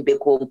and I went back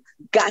home,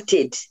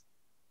 gutted.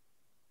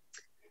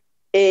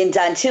 And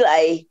until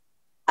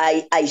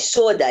I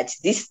saw that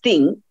this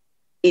thing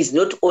is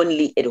not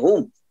only at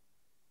home,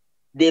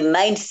 the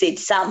mindset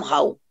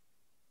somehow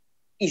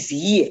is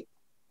here.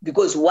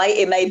 Because why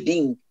am I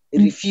being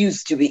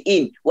refused to be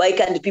in? Why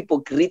can't people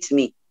greet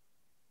me?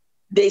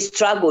 They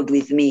struggled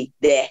with me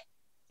there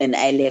and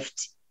I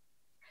left.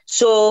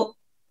 So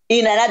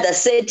in another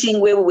setting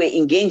where we were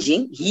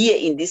engaging here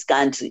in this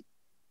country,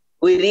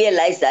 we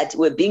realized that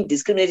we're being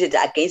discriminated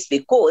against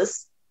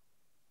because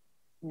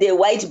the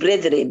white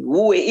brethren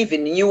who were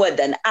even newer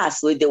than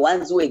us were the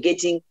ones who were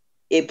getting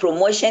a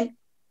promotion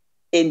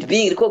and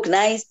being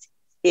recognized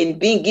and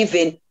being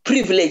given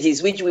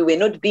privileges which we were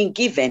not being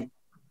given.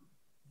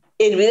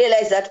 And we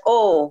realized that,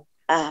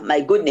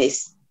 my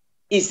goodness,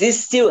 is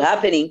this still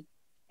happening?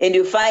 And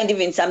you find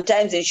even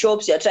sometimes in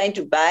shops you're trying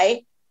to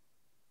buy,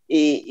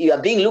 you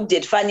are being looked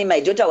at funny. My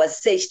daughter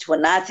was searched for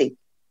nothing,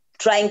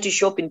 trying to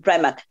shop in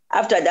Primark.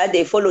 After that,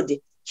 they followed her.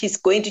 She's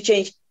going to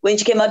change. When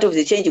she came out of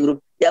the changing room,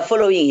 they are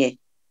following her.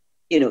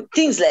 You know,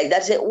 things like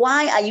that. Say,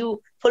 why are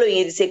you following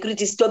her? The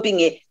security stopping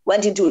her,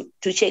 wanting to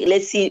check,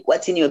 let's see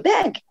what's in your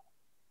bag.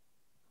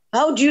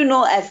 How do you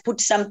know I've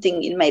put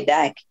something in my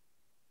bag?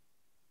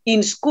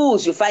 In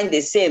schools, you find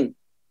the same.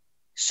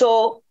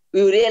 So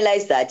we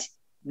realize that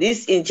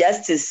this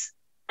injustice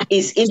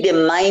is in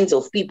the minds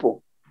of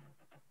people.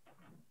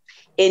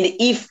 And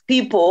if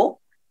people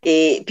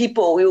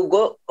will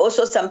go,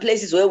 also some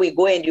places where we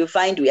go and you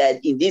find we are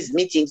in these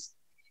meetings,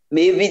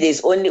 maybe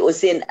there's only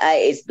Ose and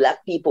I as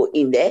Black people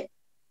in there,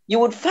 you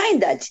would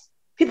find that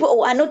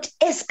people are not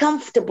as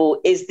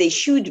comfortable as they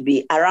should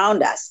be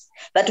around us.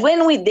 But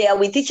when they are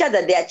with each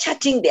other, they are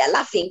chatting, they are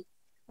laughing.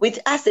 With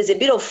us, there's a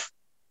bit of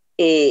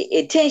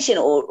a tension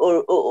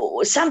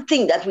or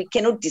something that we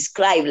cannot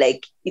describe,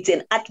 like it's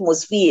an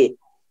atmosphere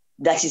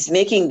that is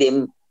making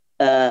them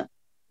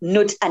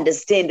not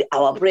understand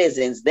our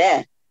presence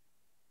there.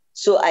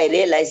 So I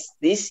realized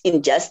this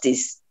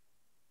injustice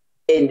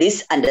and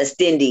this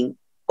understanding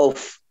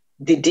of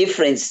the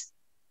difference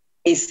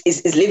is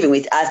living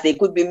with us. There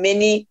could be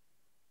many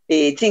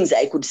things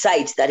I could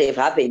cite that have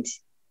happened,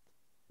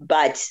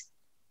 but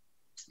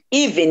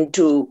even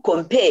to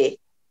compare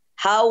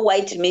how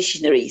white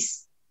missionaries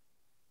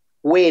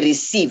were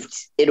received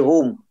at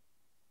home.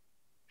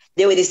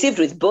 They were received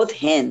with both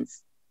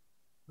hands.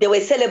 They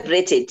were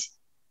celebrated.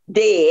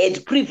 They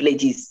had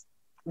privileges.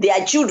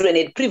 Their children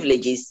had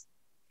privileges.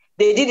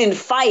 They didn't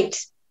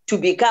fight to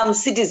become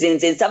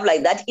citizens and stuff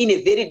like that in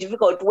a very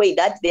difficult way,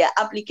 that their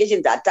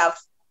applications are tough.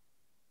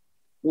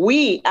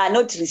 We are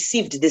not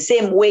received the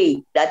same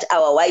way that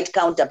our white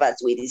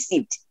counterparts were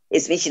received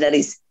as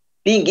missionaries,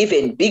 being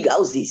given big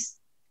houses,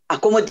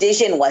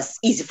 Accommodation was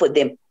easy for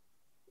them.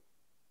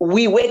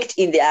 We worked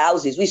in their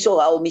houses. We saw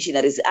how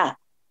missionaries are.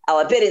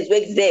 Our parents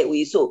worked there.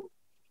 We saw.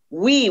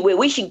 We were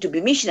wishing to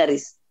be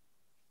missionaries.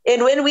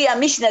 And when we are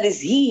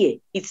missionaries here,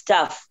 it's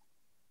tough.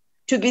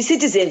 To be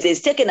citizens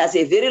has taken us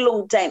a very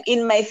long time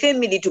in my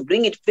family to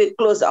bring it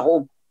closer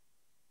home.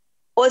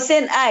 Ose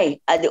and I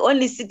are the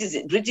only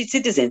British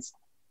citizens.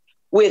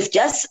 We've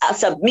just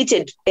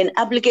submitted an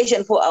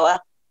application for our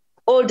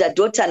older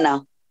daughter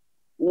now.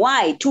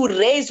 Why? To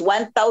raise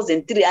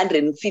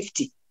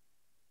 1,350.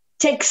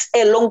 Takes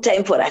a long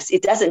time for us.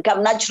 It doesn't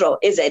come natural.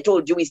 As I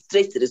told you, we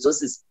stretch the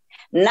resources.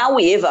 Now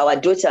we have our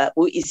daughter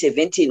who is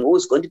 17,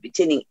 who's going to be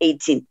turning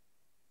 18.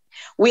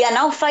 We are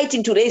now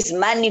fighting to raise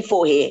money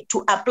for her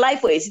to apply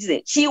for a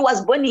citizen. She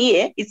was born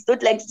here. It's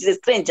not like she's a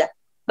stranger,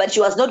 but she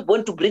was not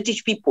born to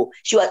British people.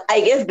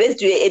 I gave birth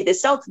to her at the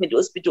Southmead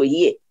Hospital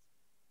here.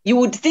 You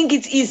would think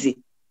it's easy.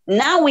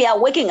 Now we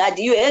are working at,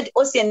 you heard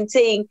Ocean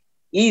saying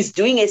he's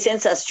doing a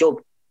census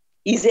job.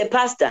 He's a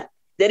pastor.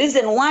 The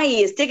reason why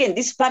he has taken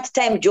this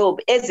part-time job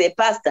as a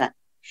pastor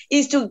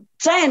is to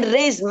try and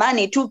raise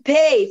money to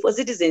pay for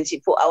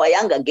citizenship for our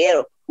younger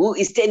girl who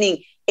is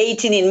turning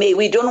 18 in May.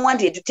 We don't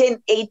want her to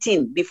turn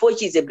 18 before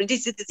she's a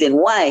British citizen.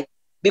 Why?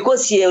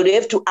 Because she will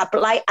have to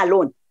apply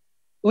alone.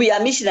 We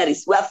are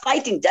missionaries. We are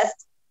fighting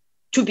just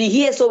to be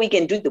here so we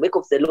can do the work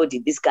of the Lord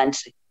in this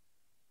country.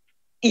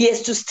 He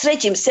has to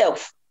stretch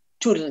himself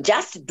to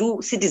just do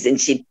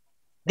citizenship.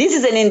 This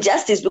is an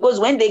injustice because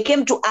when they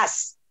came to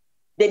us,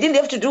 they didn't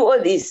have to do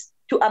all this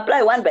to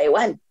apply one by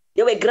one.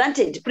 They were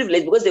granted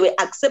privilege because they were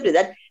accepted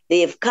that they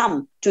have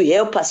come to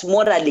help us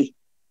morally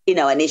in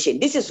our nation.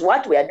 This is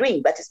what we are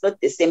doing, but it's not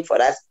the same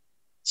for us.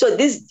 So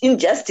these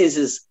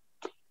injustices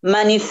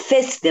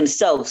manifest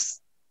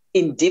themselves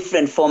in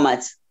different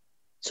formats.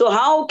 So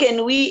how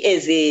can we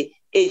as a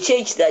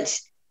church that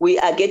we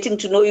are getting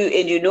to know you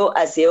and you know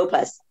us, help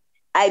us?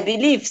 I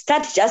believe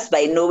start just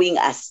by knowing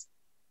us.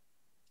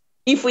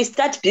 If we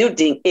start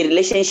building a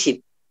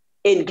relationship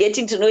and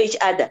getting to know each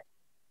other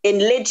and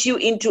let you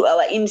into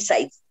our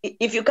insights,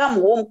 if you come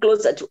home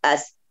closer to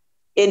us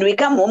and we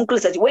come home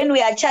closer, when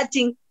we are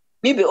chatting,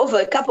 maybe over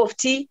a cup of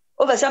tea,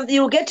 over something,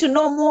 you'll get to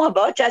know more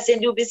about us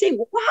and you'll be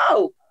saying,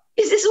 wow,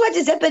 is this what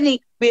is happening?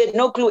 We had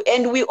no clue.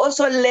 And we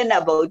also learn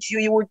about you.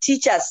 You will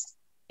teach us.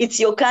 It's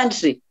your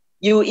country.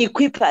 You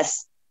equip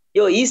us,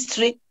 your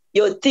history,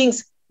 your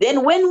things.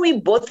 Then when we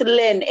both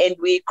learn and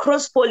we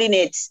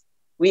cross-pollinate,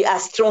 we are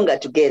stronger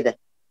together.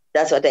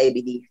 That's what I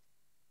believe.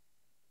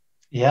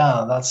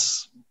 Yeah,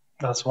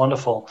 that's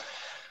wonderful.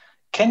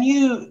 Can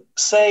you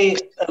say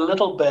a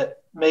little bit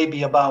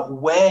maybe about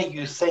where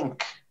you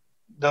think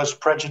those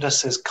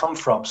prejudices come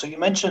from? So you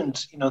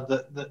mentioned,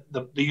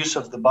 the use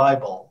of the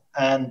Bible.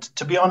 And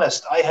to be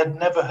honest, I had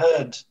never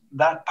heard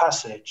that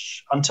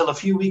passage until a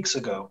few weeks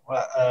ago.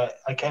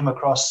 I came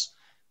across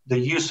the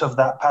use of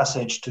that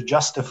passage to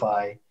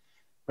justify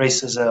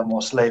racism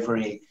or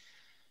slavery.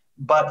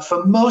 But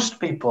for most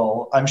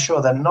people, I'm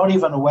sure they're not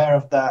even aware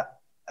of that.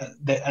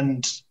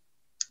 And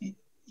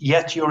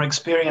yet your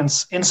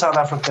experience in South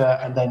Africa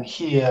and then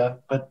here,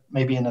 but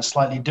maybe in a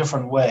slightly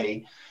different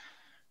way,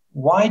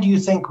 why do you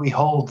think we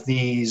hold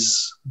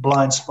these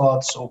blind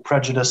spots or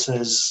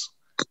prejudices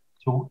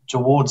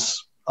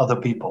towards other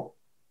people?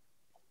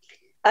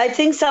 I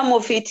think some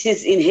of it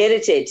is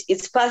inherited.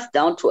 It's passed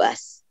down to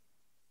us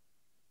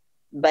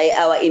by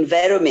our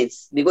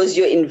environments because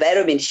your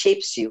environment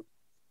shapes you.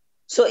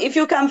 So if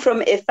you come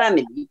from a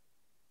family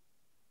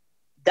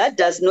that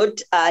does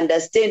not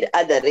understand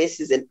other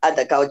races and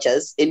other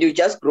cultures, and you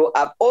just grow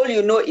up, all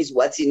you know is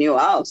what's in your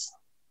house.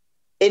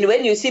 And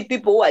when you see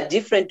people who are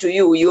different to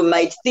you, you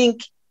might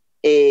think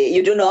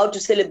you don't know how to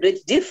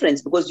celebrate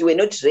difference because you were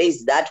not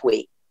raised that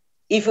way.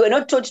 If you are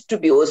not taught to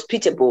be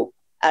hospitable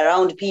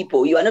around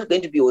people, you are not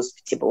going to be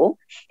hospitable.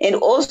 And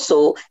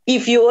also,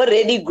 if you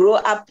already grow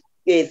up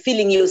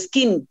feeling your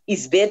skin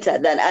is better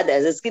than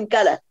others, the skin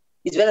color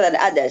is better than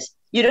others,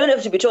 you don't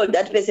have to be told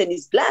that person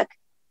is black.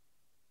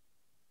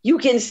 You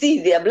can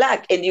see they are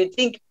black and you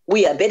think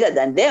we are better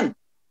than them.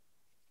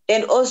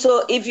 And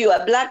also, if you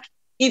are black,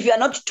 if you are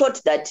not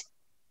taught that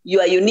you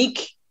are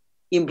unique,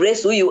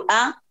 embrace who you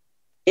are,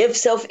 have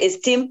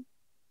self-esteem,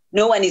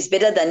 no one is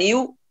better than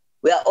you,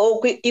 we are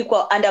all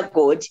equal under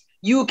God,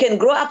 you can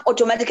grow up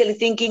automatically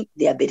thinking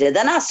they are better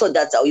than us, so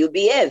that's how you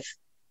behave.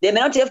 They may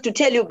not have to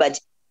tell you, but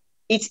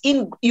it's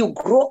in you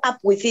grow up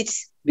with it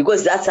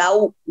because that's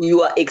how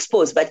you are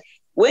exposed. But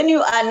when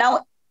you are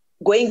now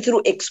going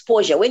through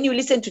exposure, when you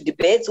listen to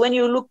debates, when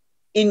you look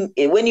in,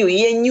 when you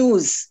hear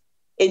news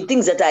and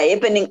things that are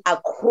happening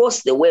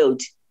across the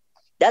world,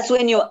 that's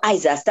when your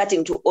eyes are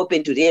starting to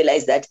open to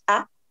realize that,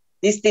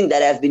 this thing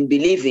that I've been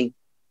believing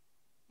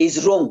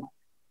is wrong.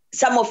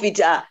 Some of it,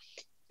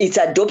 it's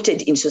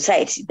adopted in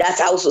society. That's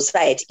how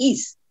society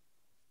is.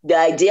 The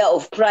idea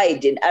of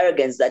pride and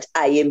arrogance that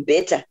I am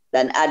better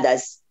than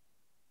others.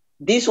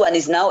 This one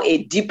is now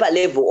a deeper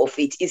level of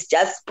it. It's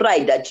just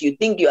pride that you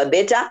think you are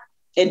better,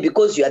 and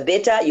because you are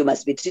better, you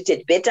must be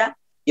treated better.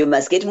 You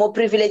must get more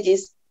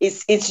privileges.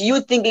 It's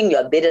you thinking you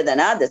are better than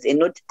others and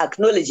not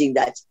acknowledging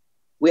that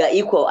we are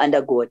equal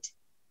under God.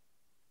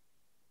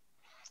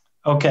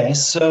 Okay,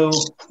 so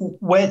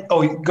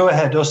go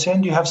ahead,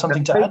 Ocean. Do you have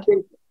something to add?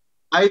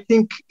 I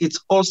think it's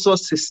also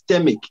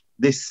systemic.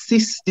 The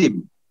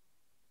system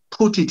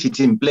put it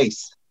in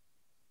place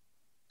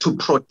to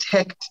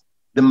protect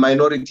the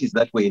minorities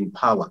that were in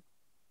power.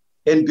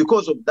 And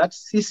because of that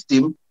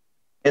system,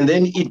 and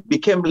then it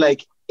became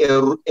like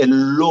a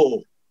law,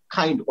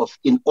 kind of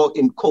in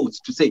quotes,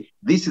 to say,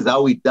 this is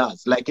how it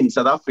does. Like in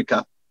South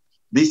Africa,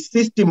 the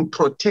system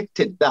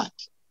protected that.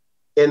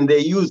 And they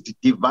used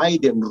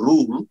divide and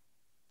rule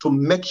to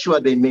make sure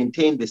they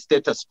maintain the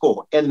status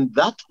quo. And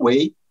that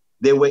way,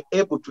 they were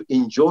able to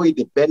enjoy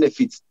the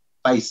benefits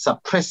by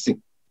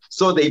suppressing.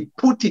 So they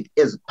put it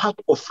as part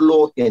of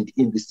law and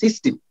in the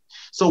system.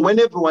 So when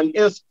everyone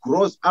else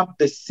grows up,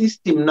 the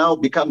system now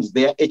becomes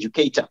their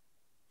educator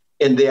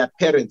and their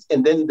parents.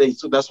 And then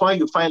so that's why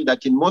you find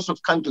that in most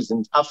of countries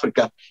in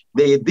Africa,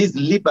 these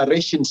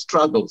liberation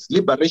struggles,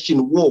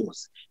 liberation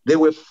wars, they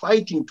were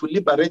fighting to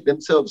liberate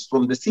themselves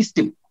from the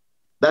system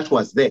that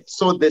was there.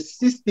 So the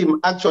system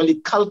actually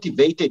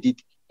cultivated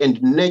it and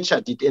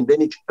nurtured it, and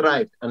then it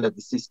thrived under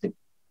the system.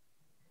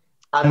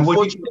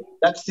 Unfortunately,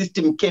 that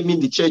system came in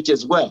the church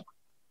as well.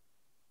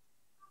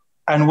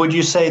 And would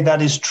you say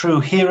that is true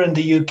here in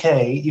the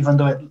UK, even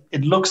though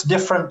it looks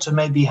different to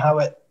maybe how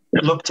it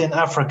looked in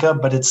Africa,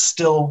 but it's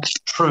still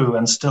true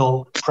and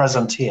still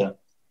present here?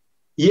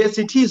 Yes,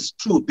 it is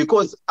true,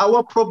 because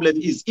our problem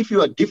is if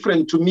you are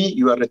different to me,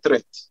 you are a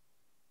threat.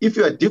 If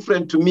you are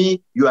different to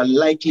me, you are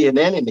likely an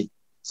enemy.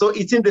 So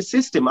it's in the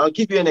system. I'll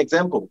give you an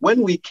example.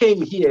 When we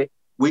came here,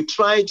 we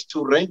tried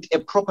to rent a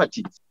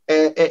property.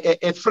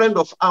 A friend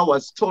of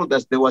ours told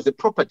us there was a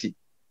property.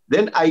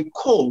 Then I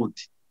called.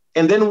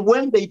 And then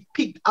when they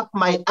picked up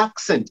my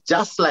accent,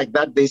 just like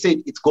that, they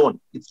said, it's gone,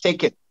 it's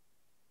taken.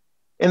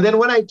 And then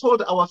when I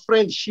told our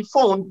friend, she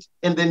phoned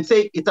and then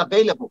said, it's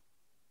available.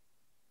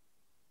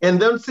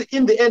 And then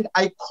in the end,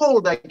 I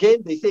called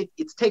again, they said,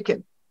 it's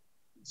taken.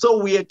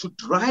 So we had to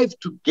drive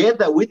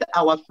together with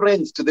our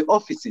friends to the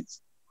offices.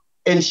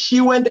 And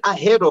she went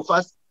ahead of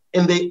us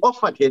and they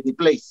offered her the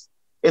place.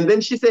 And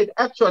then she said,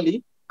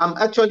 actually, I'm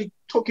actually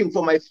talking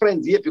for my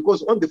friends here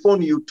because on the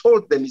phone you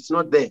told them it's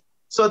not there.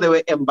 So they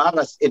were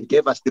embarrassed and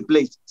gave us the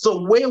place.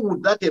 So where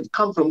would that have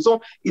come from?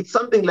 So it's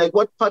something like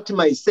what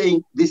Fatima is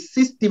saying. The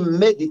system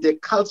made it a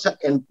culture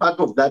and part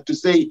of that to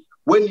say,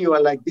 when you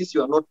are like this,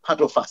 you are not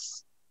part of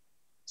us.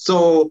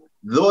 So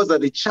those are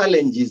the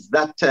challenges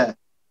that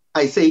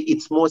I say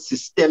it's more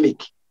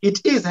systemic.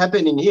 It is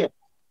happening here.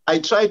 I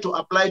tried to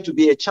apply to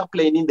be a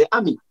chaplain in the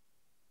army.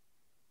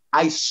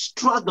 I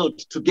struggled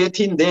to get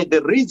in there.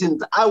 The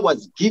reasons I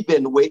was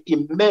given were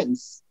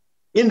immense.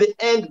 In the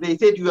end, they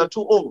said, you are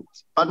too old.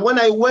 But when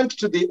I went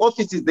to the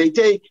offices, they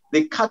say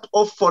the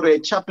cut-off for a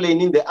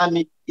chaplain in the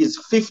army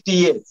is 50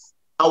 years.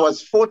 I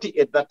was 40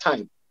 at that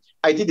time.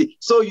 I did it.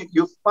 So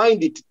you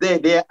find it there.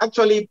 There are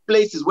actually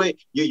places where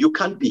you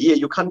can't be here,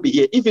 you can't be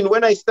here. Even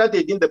when I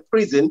started in the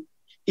prison,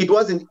 it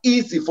wasn't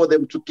easy for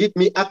them to give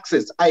me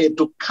access. I had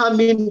to come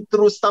in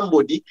through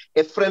somebody,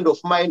 a friend of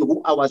mine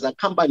who I was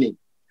accompanying,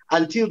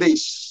 until they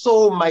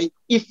saw my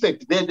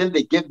effect there, then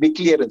they gave me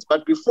clearance.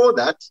 But before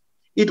that,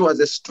 it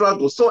was a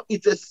struggle. So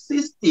it's a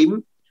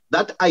system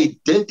that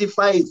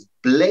identifies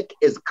Black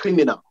as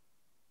criminal.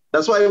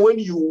 That's why when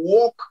you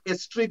walk a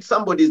street,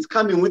 somebody is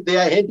coming with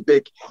their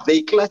handbag,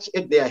 they clutch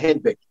at their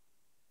handbag.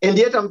 And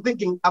yet I'm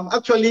thinking,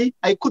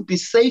 I could be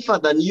safer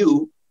than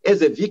you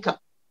as a vicar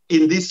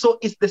in this. So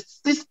it's the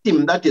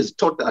system that has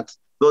taught us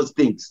those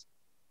things.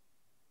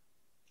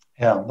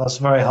 Yeah, that's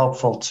very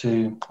helpful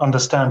to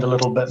understand a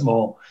little bit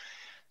more.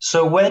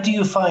 So where do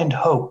you find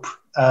hope?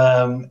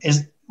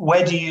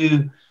 Where do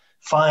you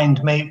find,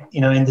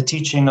 in the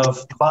teaching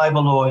of the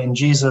Bible or in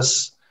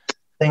Jesus,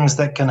 things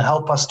that can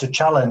help us to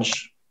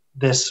challenge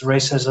this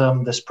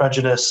racism, this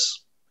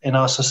prejudice in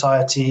our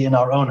society, in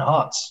our own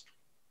hearts?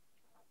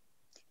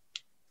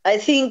 I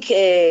think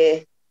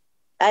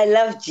I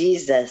love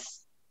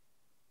Jesus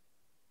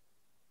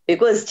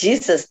because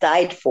Jesus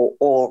died for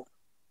all.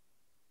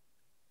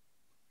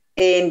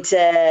 And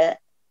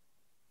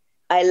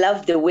I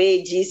love the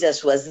way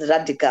Jesus was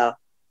radical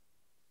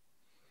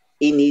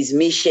in his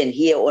mission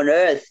here on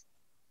earth.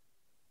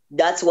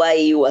 That's why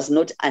he was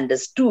not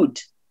understood.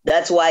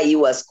 That's why he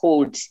was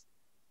called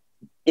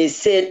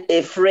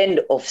a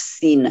friend of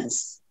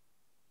sinners.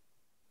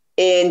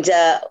 And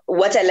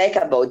what I like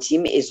about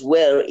him as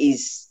well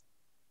is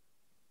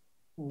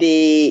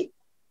the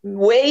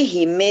way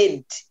he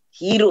made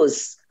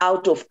heroes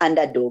out of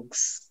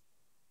underdogs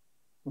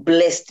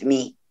blessed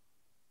me.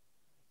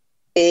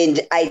 And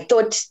I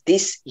thought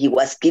he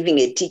was giving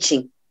a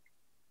teaching.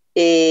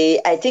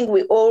 I think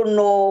we all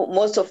know,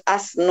 most of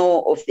us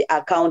know of the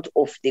account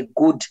of the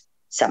Good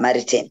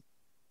Samaritan.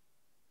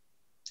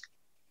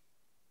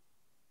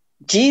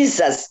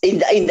 Jesus, in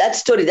that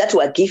story that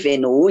we're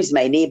given, who is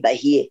my neighbor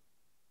here?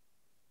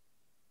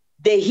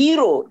 The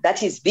hero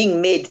that is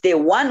being made, the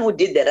one who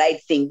did the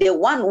right thing, the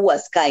one who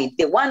was kind,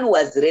 the one who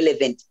was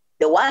relevant,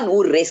 the one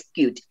who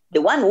rescued,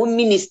 the one who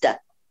ministered,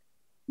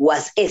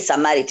 was a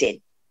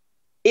Samaritan.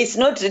 It's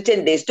not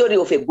written the story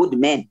of a good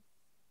man.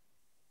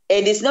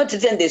 And it's not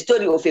written the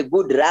story of a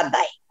good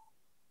rabbi.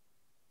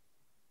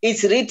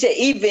 It's written,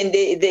 even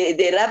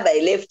the rabbi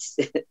left.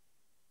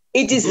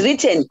 It is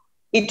written,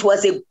 it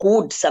was a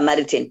good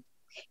Samaritan.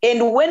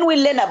 And when we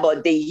learn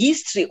about the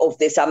history of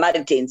the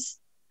Samaritans,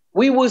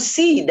 we will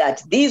see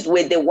that these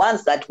were the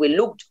ones that were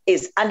looked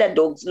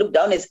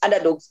down as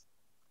underdogs.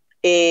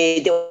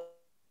 There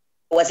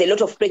was a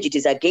lot of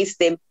prejudice against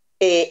them.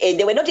 And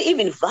they were not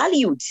even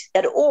valued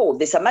at all,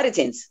 the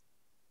Samaritans.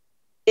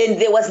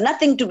 And there was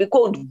nothing to be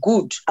called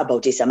good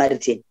about a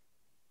Samaritan.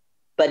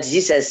 But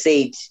Jesus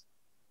said,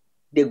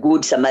 the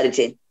good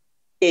Samaritan.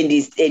 And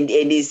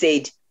he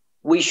said,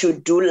 we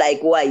should do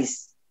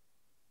likewise.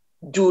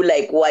 Do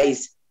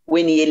likewise.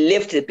 When he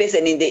left the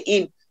person in the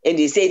inn, and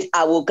he said,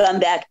 I will come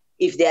back.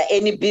 If there are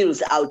any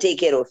bills, I'll take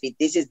care of it.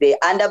 This is the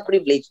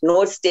underprivileged,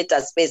 no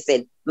status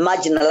person,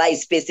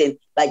 marginalized person.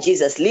 But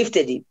Jesus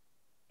lifted him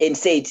and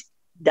said,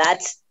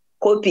 that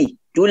copy,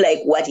 do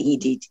like what he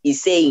did.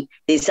 He's saying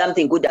there's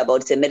something good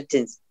about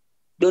Samaritans.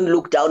 Don't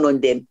look down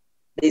on them.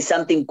 There's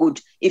something good.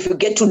 If you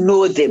get to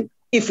know them,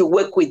 if you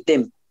work with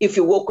them, if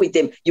you walk with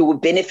them, you will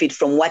benefit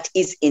from what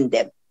is in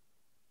them.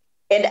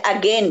 And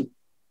again,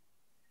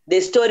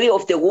 the story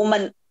of the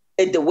woman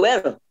at the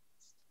well.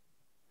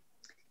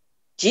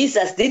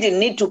 Jesus didn't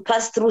need to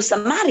pass through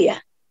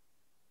Samaria.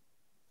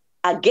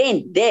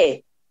 Again, there.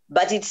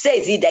 But it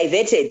says he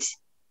diverted.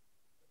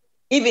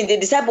 Even the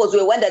disciples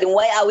were wondering,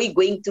 why are we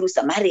going through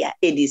Samaria?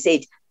 And he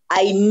said,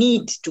 I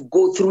need to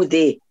go through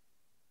there.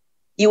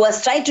 He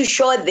was trying to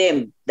show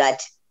them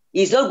that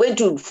he's not going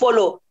to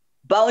follow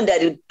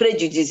boundary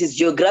prejudices,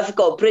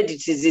 geographical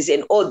prejudices,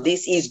 and all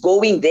this. He's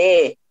going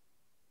there.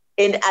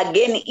 And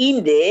again,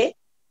 in there,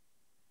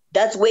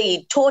 that's where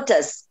he taught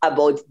us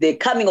about the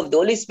coming of the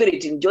Holy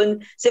Spirit. In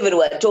John 7,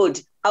 we are told,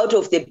 out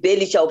of the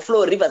belly shall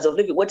flow rivers of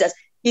living waters.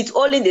 It's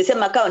all in the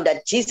same account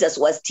that Jesus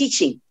was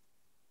teaching.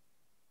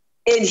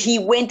 And he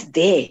went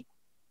there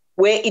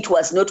where it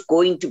was not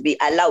going to be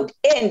allowed.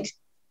 And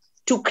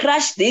to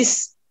crush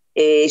this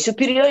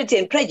superiority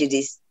and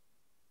prejudice,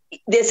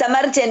 the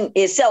Samaritan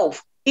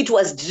herself, it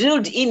was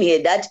drilled in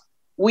here that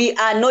we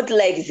are not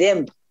like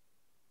them.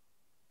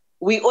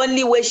 We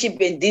only worship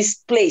in this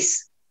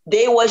place.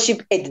 They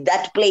worship at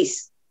that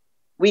place.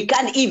 We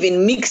can't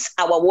even mix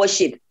our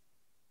worship.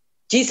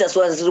 Jesus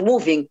was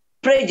removing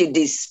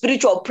prejudice,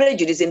 spiritual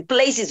prejudice in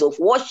places of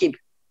worship.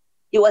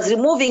 He was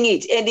removing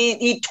it. And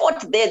he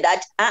taught there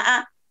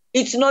that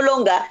it's no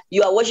longer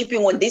you are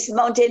worshiping on this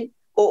mountain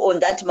or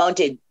on that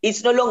mountain.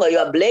 It's no longer you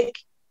are black.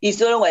 It's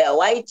no longer you are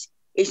white.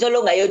 It's no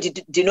longer your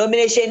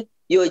denomination,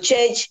 your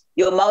church,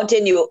 your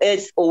mountain, your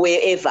earth, or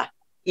wherever.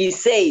 He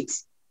said,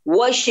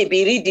 worship,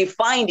 he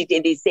redefined it,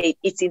 and he said,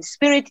 it's in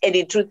spirit and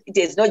in truth. It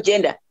has no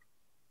gender.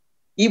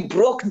 He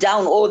broke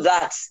down all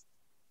that.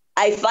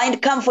 I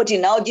find comfort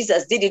in how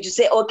Jesus did it to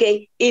say,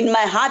 okay, in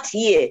my heart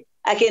here,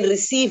 I can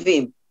receive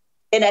him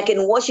and I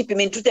can worship him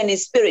in truth and in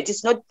spirit.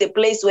 It's not the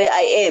place where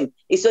I am.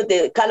 It's not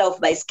the color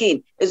of my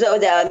skin. It's not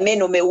whether I'm a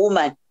man or a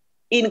woman.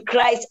 In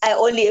Christ, I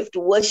only have to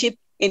worship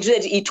in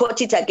truth. He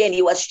taught it again.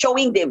 He was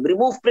showing them,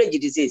 remove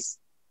prejudices,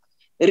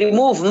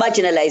 remove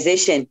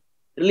marginalization,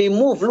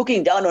 remove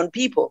looking down on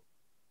people.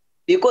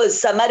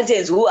 Because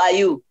Samaritans, who are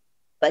you?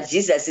 But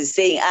Jesus is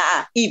saying,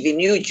 even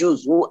you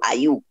Jews, who are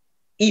you?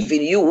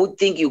 Even you who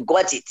think you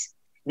got it.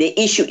 The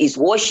issue is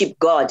worship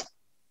God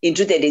in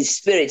truth and in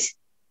spirit.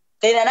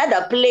 In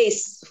another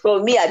place,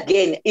 for me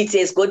again, it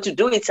has got to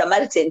do with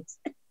Samaritans.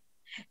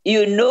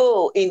 You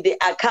know, in the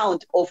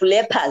account of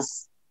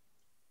lepers,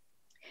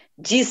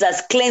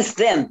 Jesus cleansed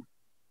them.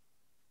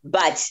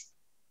 But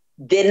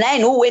the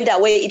 9 who went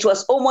away, it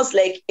was almost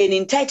like an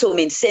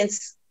entitlement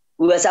sense.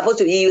 You are supposed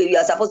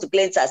to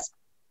cleanse us.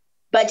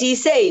 But he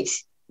said,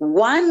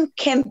 one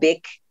came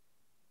back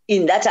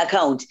in that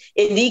account.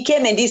 And he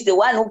came and is the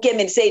one who came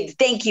and said,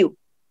 thank you.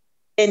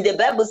 And the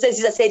Bible says,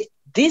 Jesus said,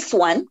 this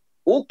one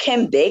who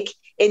came back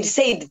and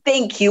said,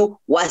 thank you,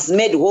 was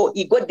made whole.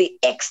 He got the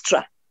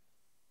extra.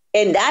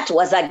 And that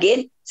was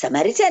again,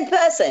 Samaritan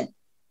person.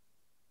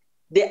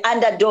 The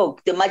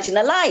underdog, the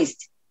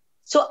marginalized.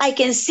 So I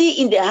can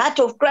see in the heart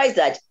of Christ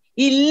that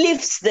he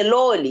lifts the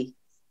lowly.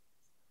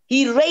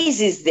 He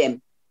raises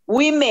them.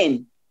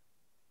 Women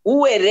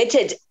who were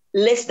rated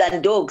less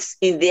than dogs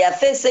in their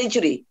first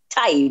century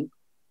time,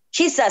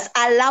 Jesus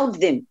allowed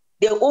them.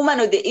 The woman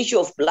with the issue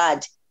of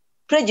blood,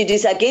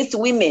 prejudice against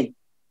women,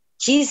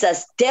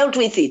 Jesus dealt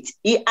with it.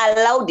 He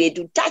allowed her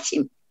to touch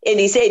him. And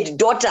he said,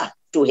 daughter,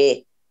 to her.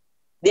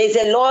 There's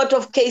a lot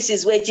of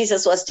cases where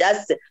Jesus was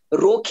just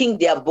rocking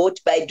their boat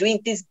by doing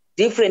things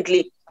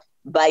differently,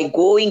 by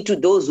going to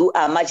those who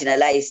are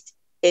marginalized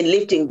and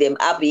lifting them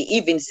up. He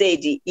even said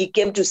he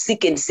came to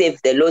seek and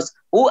save the lost.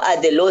 Who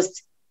are the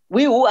lost?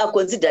 We who are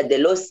considered the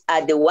lost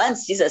are the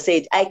ones Jesus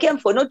said, I came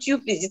for not you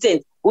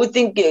physicians who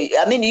think,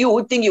 you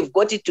who think you've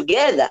got it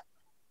together.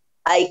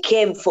 I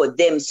came for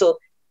them. So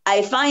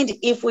I find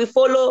if we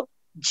follow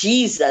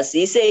Jesus,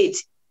 he said,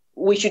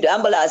 we should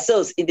humble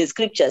ourselves in the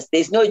scriptures.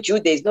 There's no Jew,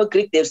 there's no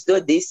Greek, there's no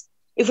this.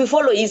 If we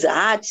follow his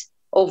heart,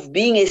 of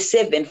being a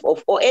servant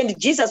of all. And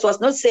Jesus was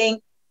not saying,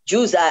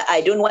 Jews,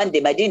 I don't want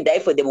them, I didn't die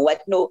for them.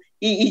 What? No,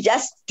 he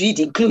just did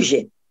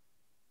inclusion.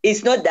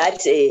 It's not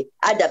that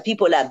other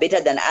people are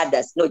better than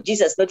others. No,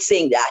 Jesus not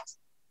saying that.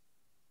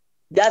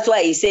 That's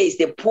why he says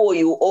the poor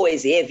you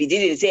always have. He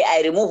didn't say,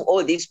 I remove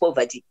all this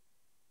poverty.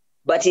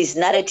 But his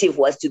narrative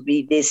was to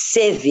be the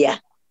savior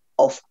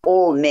of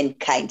all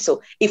mankind.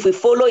 So if we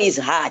follow his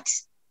heart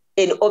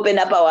and open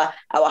up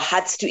our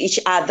hearts to each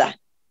other,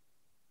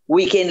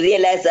 we can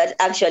realize that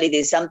actually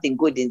there's something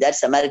good in that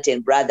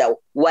Samaritan brother,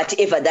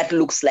 whatever that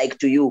looks like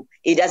to you.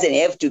 It doesn't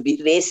have to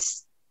be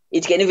race.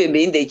 It can even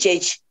be in the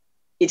church.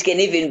 It can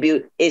even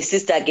be a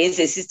sister against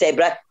a sister, a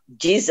brother.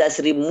 Jesus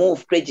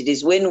removed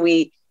prejudice. When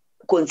we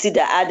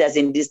consider others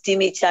and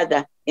esteem each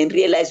other and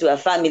realize we are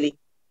family,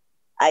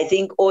 I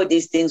think all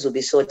these things will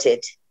be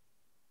sorted.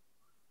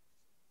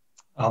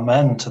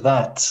 Amen to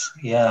that.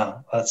 Yeah,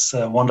 that's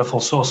a wonderful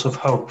source of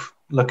hope,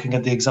 looking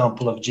at the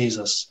example of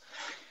Jesus.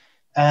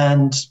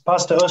 And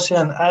Pastor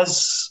Ocean,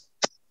 as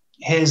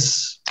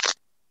his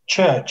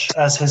church,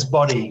 as his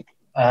body,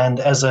 and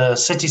as a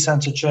city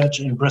centre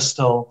church in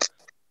Bristol,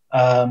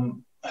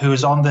 who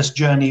is on this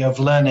journey of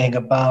learning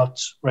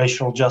about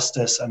racial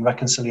justice and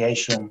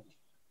reconciliation,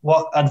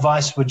 what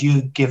advice would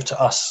you give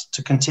to us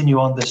to continue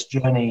on this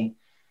journey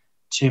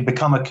to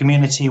become a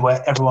community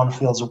where everyone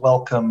feels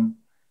welcome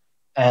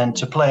and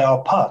to play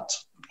our part,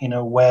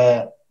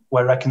 where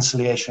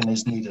reconciliation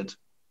is needed?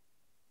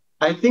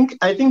 I think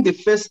the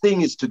first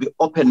thing is to be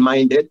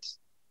open-minded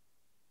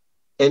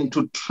and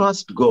to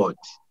trust God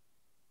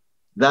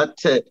that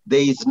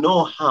there is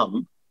no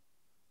harm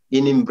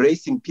in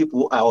embracing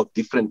people who are of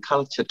different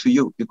culture to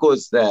you,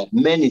 because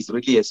man is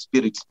really a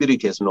spirit.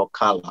 Spirit has no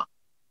color.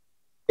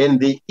 And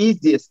the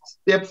easiest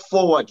step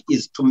forward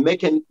is to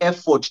make an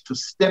effort to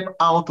step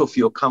out of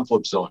your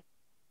comfort zone.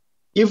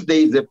 If there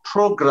is a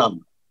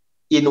program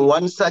in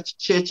one such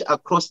church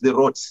across the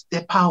road,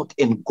 step out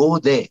and go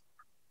there.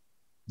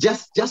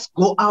 Just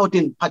go out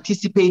and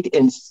participate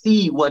and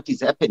see what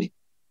is happening.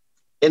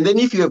 And then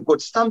if you have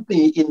got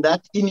something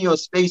in your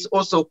space,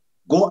 also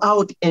go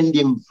out and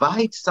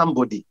invite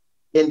somebody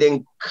and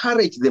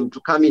encourage them to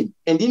come in.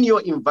 And in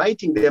your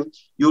inviting them,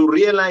 you'll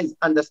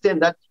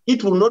understand that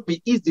it will not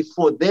be easy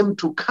for them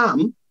to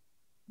come.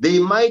 They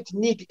might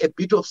need a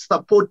bit of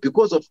support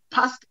because of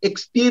past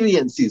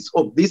experiences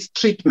of this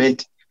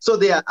treatment. So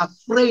they are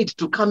afraid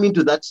to come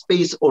into that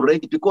space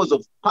already because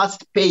of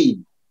past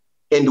pain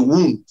and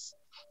wounds.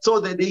 So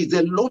that there is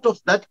a lot of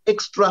that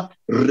extra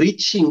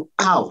reaching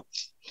out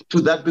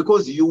to that,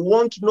 because you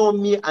won't know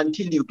me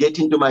until you get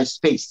into my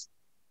space.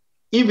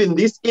 Even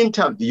this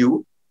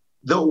interview,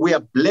 though we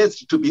are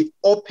blessed to be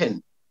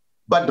open,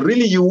 but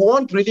really you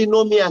won't really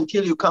know me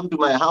until you come to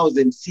my house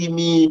and see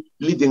me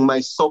leaving my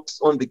socks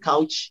on the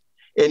couch,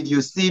 and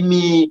you see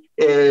me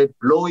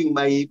blowing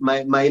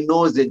my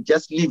nose and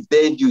just leave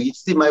there, and you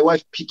see my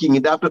wife picking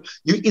it up.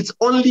 It's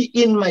only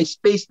in my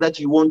space that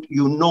you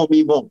know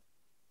me more.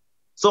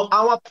 So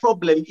our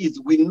problem is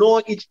we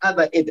know each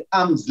other at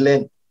arm's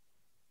length.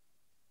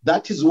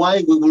 That is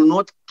why we will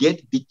not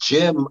get the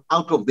gem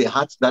out of the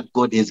hearts that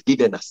God has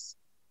given us.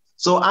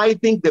 So I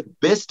think the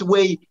best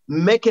way,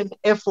 make an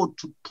effort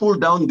to pull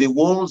down the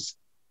walls,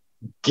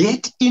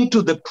 get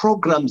into the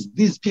programs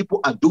these people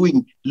are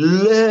doing,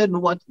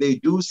 learn what they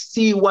do,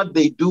 see what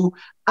they do,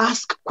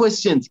 ask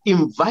questions,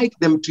 invite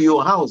them to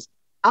your house.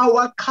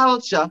 Our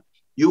culture,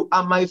 you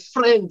are my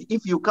friend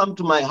if you come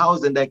to my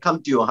house and I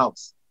come to your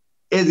house.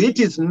 As it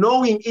is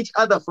knowing each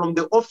other from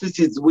the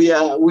offices,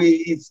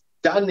 it's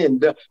done.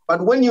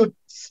 But when you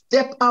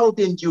step out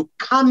and you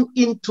come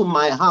into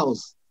my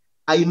house,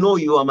 I know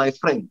you are my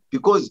friend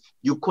because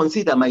you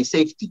consider my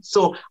safety.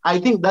 So I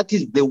think that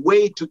is the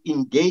way to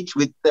engage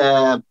with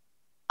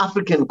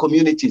African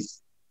communities.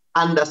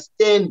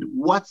 Understand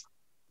what's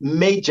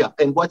major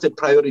and what's a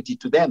priority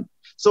to them.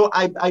 So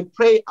I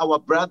pray our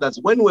brothers,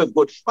 when we've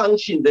got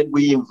function, then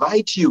we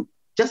invite you.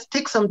 Just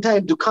take some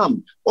time to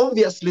come.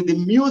 Obviously, the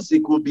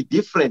music will be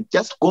different.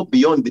 Just go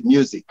beyond the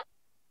music.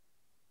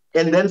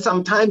 And then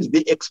sometimes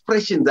the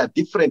expressions are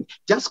different.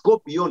 Just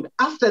go beyond.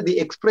 After the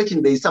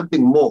expression, there is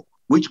something more,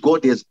 which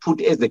God has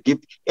put as a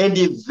gift. And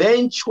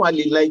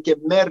eventually, like a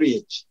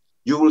marriage,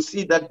 you will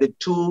see that the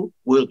two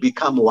will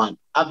become one.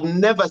 I've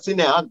never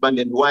seen a husband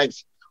and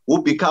wife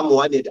who become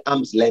one at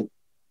arm's length.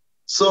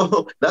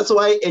 So that's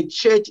why a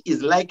church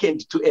is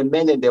likened to a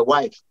man and a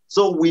wife.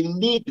 So we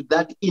need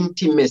that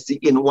intimacy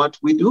in what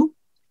we do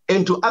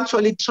and to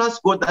actually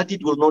trust God that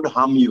it will not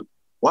harm you.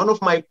 One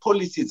of my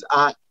policies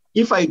are,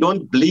 if I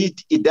don't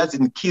bleed, it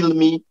doesn't kill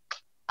me,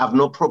 I have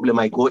no problem,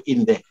 I go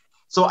in there.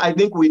 So I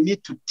think we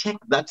need to take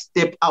that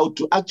step out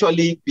to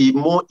actually be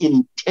more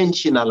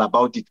intentional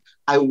about it.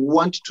 I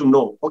want to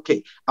know,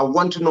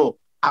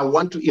 I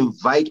want to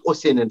invite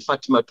Ocean and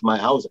Fatima to my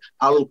house.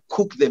 I'll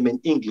cook them an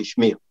English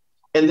meal.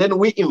 And then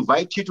we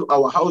invite you to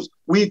our house.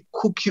 We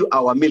cook you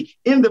our meal.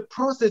 In the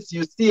process,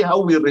 you see how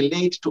we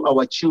relate to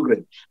our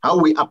children, how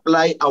we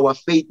apply our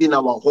faith in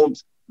our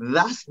homes.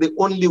 That's the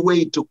only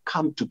way to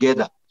come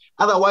together.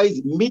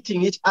 Otherwise,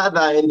 meeting each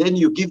other and then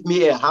you give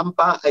me a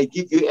hamper, I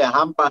give you a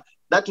hamper,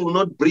 that will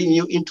not bring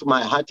you into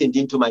my heart and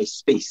into my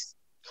space.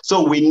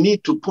 So we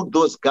need to put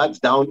those guards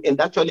down and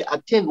actually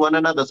attend one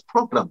another's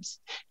programs,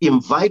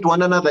 invite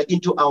one another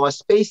into our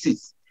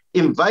spaces.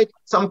 Invite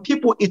some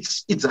people.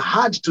 It's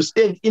hard to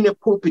stand in a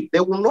pulpit. They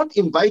will not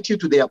invite you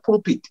to their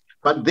pulpit,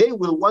 but they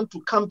will want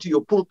to come to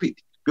your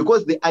pulpit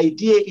because the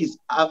idea is,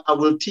 I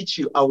will teach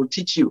you, I will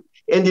teach you.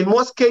 And in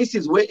most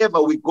cases,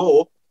 wherever we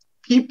go,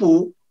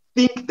 people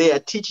think they are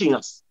teaching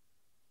us,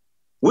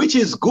 which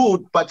is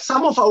good, but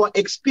some of our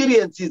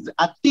experiences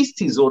are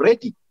theses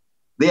already.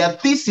 They are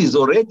theses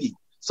already.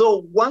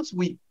 So once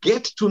we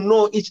get to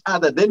know each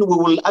other, then we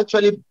will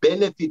actually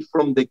benefit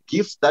from the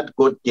gifts that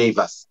God gave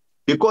us.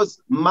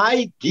 Because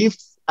my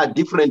gifts are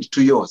different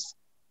to yours.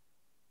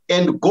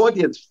 And God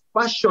has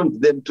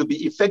fashioned them to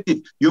be effective.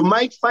 You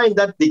might find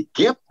that the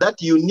gap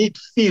that you need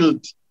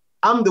filled,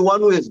 I'm the one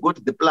who has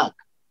got the plug.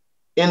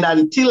 And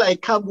until I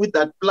come with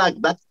that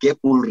plug, that gap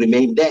will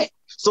remain there.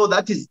 So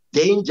that is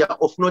danger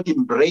of not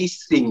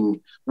embracing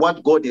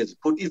what God has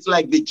put. It's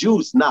like the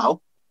Jews now.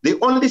 The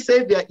only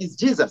savior is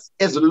Jesus.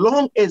 As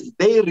long as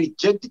they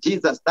reject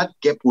Jesus, that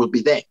gap will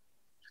be there.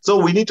 So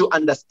we need to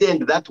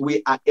understand that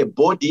we are a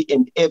body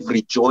and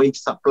every joint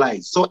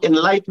supplies. So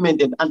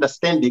enlightenment and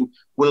understanding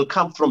will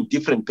come from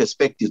different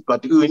perspectives,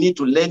 but we need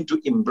to learn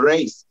to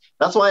embrace.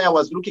 That's why I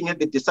was looking at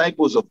the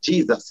disciples of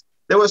Jesus.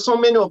 There were so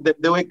many of them.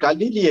 There were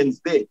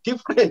Galileans there,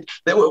 different.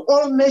 They were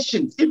all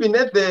nations. Even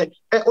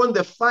on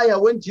the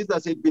fire when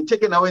Jesus had been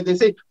taken away, they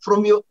say,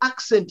 from your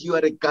accent, you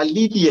are a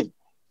Galilean.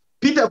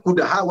 Peter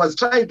was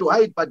trying to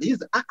hide, but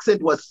his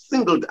accent was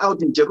singled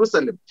out in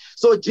Jerusalem.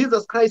 So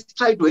Jesus Christ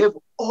tried to have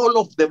all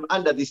of them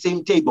under the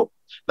same table.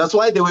 That's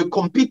why they were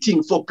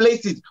competing for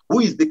places. Who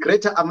is the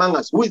greater among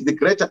us? Who is the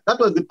greater? That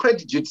was the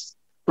prejudice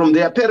from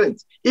their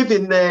parents.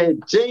 Even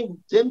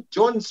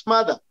John's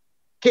mother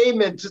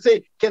came and to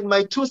say, can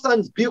my two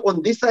sons be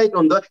on this side,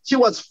 on that? She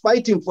was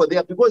fighting for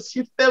them because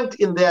she felt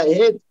in their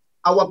head,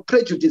 our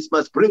prejudice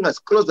must bring us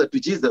closer to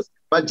Jesus.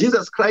 But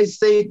Jesus Christ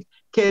said,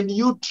 can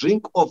you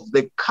drink of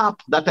the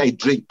cup that I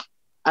drink?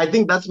 I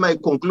think that's my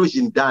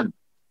conclusion done.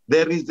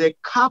 There is a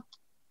cup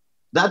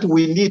that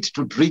we need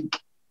to drink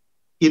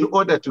in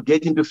order to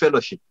get into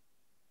fellowship.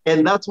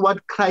 And that's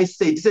what Christ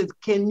said. He says,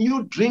 can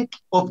you drink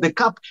of the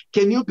cup?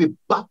 Can you be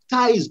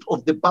baptized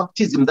of the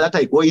baptism that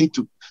I go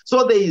into?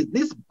 So there is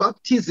this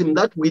baptism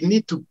that we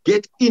need to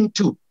get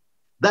into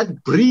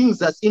that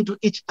brings us into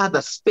each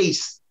other's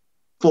space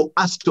for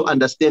us to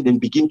understand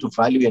and begin to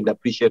value and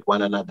appreciate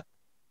one another.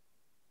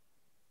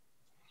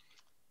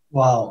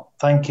 Wow,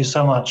 thank you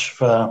so much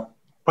for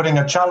putting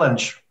a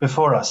challenge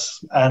before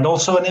us and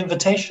also an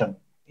invitation.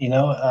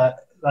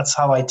 That's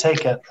how I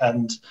take it.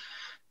 And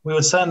we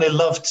would certainly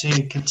love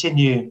to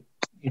continue,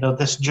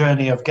 this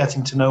journey of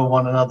getting to know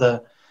one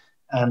another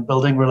and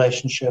building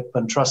relationship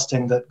and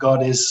trusting that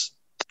God is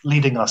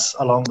leading us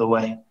along the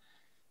way.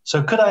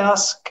 So could I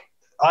ask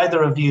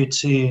either of you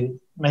to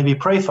maybe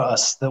pray for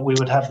us that we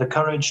would have the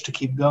courage to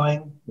keep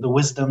going, the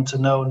wisdom to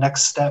know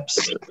next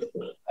steps?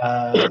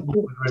 We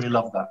would really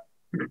love that.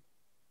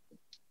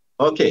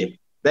 Okay,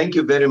 thank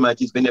you very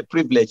much. It's been a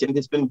privilege and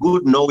it's been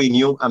good knowing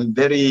you. I'm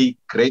very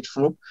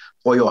grateful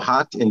for your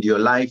heart and your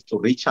life to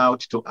reach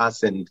out to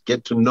us and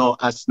get to know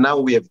us. Now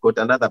we have got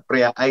another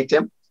prayer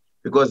item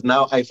because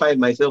now I find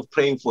myself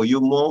praying for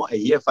you more. I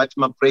hear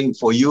Fatima praying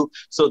for you.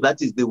 So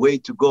that is the way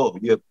to go.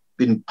 You have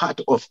been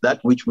part of that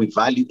which we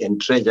value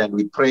and treasure, and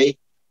we pray.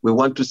 We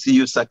want to see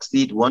you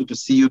succeed. We want to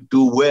see you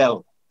do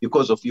well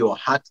because of your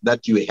heart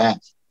that you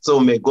have. So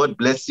may God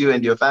bless you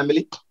and your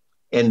family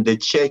and the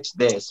church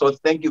there. So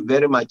thank you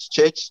very much,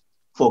 church,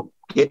 for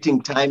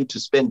getting time to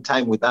spend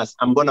time with us.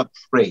 I'm going to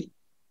pray.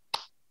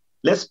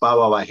 Let's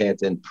bow our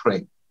heads and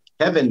pray.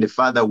 Heavenly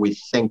Father, we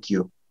thank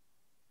you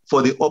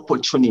for the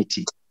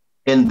opportunity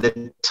and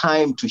the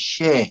time to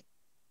share,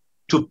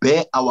 to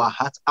bear our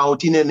hearts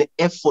out in an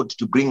effort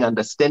to bring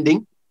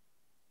understanding,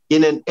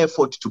 in an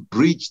effort to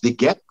bridge the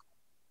gap,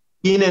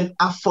 in an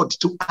effort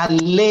to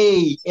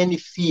allay any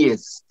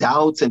fears,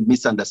 doubts, and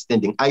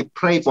misunderstanding. I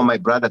pray for my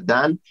brother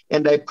Dan,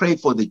 and I pray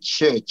for the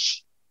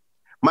church.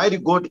 Mighty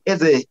God, as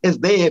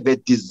they have a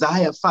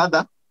desire,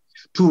 Father,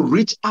 to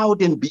reach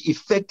out and be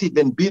effective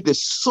and be the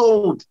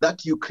salt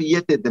that you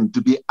created them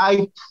to be,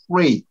 I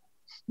pray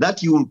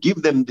that you will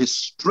give them the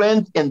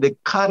strength and the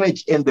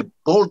courage and the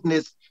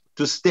boldness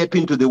to step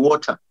into the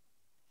water,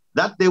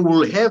 that they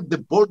will have the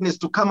boldness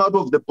to come out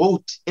of the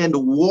boat and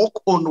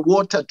walk on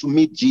water to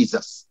meet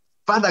Jesus.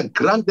 Father,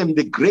 grant them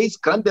the grace,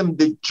 grant them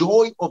the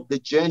joy of the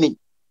journey.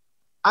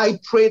 I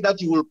pray that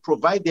you will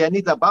provide their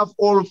needs. Above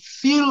all,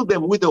 fill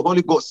them with the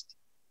Holy Ghost.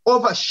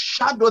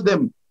 Overshadow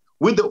them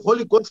with the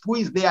Holy Ghost, who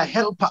is their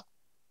helper,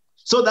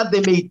 so that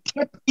they may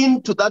tap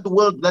into that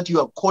world that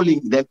you are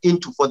calling them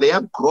into for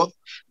their growth,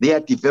 their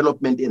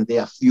development, and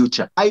their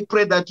future. I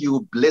pray that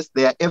you bless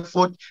their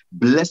effort,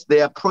 bless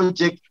their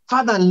project.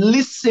 Father,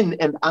 listen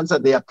and answer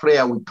their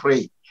prayer, we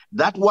pray.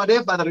 That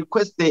whatever the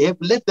request they have,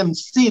 let them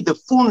see the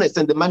fullness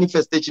and the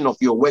manifestation of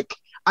your work.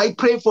 I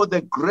pray for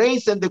the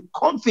grace and the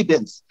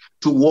confidence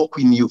to walk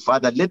in you,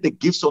 Father. Let the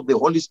gifts of the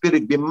Holy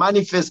Spirit be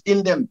manifest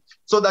in them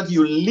so that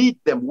you lead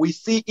them. We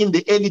see in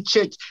the early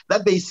church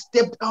that they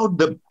stepped out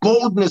the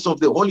boldness of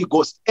the Holy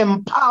Ghost.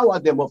 Empower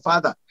them, oh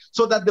Father,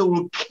 so that they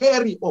will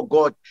carry, oh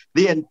God,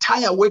 the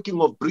entire working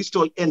of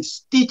Bristol and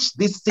stitch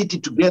this city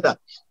together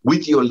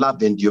with your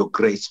love and your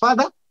grace.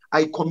 Father,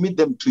 I commit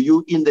them to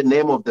you in the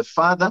name of the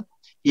Father,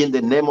 in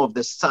the name of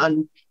the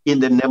Son, in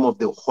the name of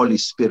the Holy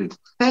Spirit.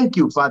 Thank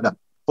you, Father,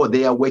 for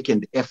their work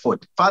and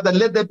effort. Father,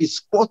 let there be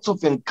spots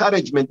of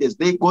encouragement as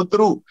they go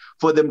through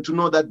for them to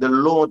know that the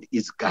Lord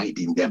is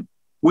guiding them.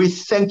 We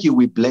thank you.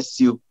 We bless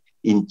you.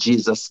 In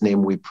Jesus'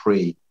 name we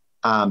pray.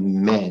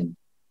 Amen.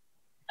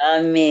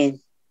 Amen.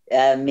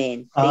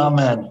 Amen.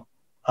 Amen.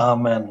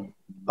 Amen.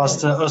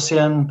 Pastor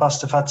Ocean,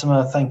 Pastor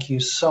Fatima, thank you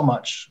so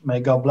much. May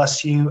God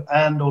bless you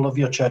and all of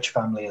your church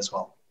family as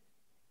well.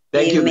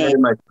 Thank you very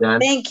much, Dan.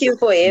 Thank you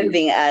for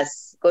having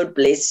us. God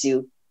bless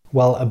you.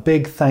 Well, a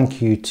big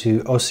thank you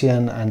to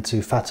Ocean and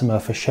to Fatima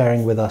for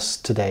sharing with us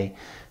today,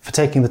 for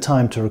taking the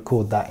time to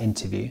record that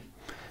interview.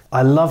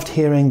 I loved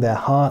hearing their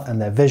heart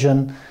and their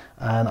vision,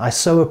 and I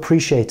so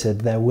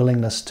appreciated their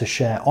willingness to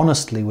share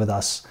honestly with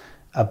us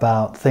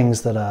about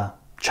things that are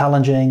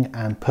challenging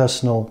and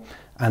personal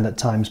and at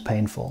times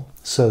painful.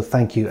 So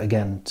thank you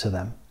again to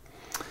them.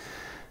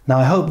 Now,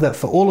 I hope that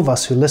for all of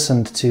us who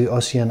listened to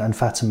Ocean and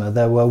Fatima,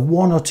 there were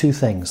one or two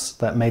things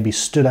that maybe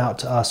stood out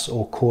to us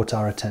or caught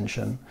our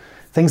attention,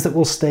 things that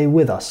will stay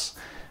with us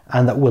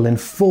and that will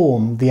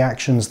inform the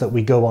actions that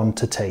we go on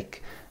to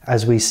take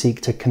as we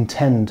seek to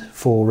contend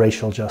for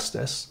racial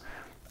justice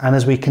and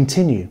as we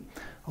continue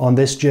on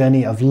this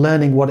journey of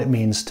learning what it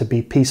means to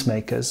be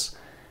peacemakers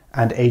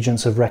and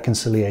agents of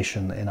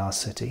reconciliation in our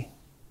city.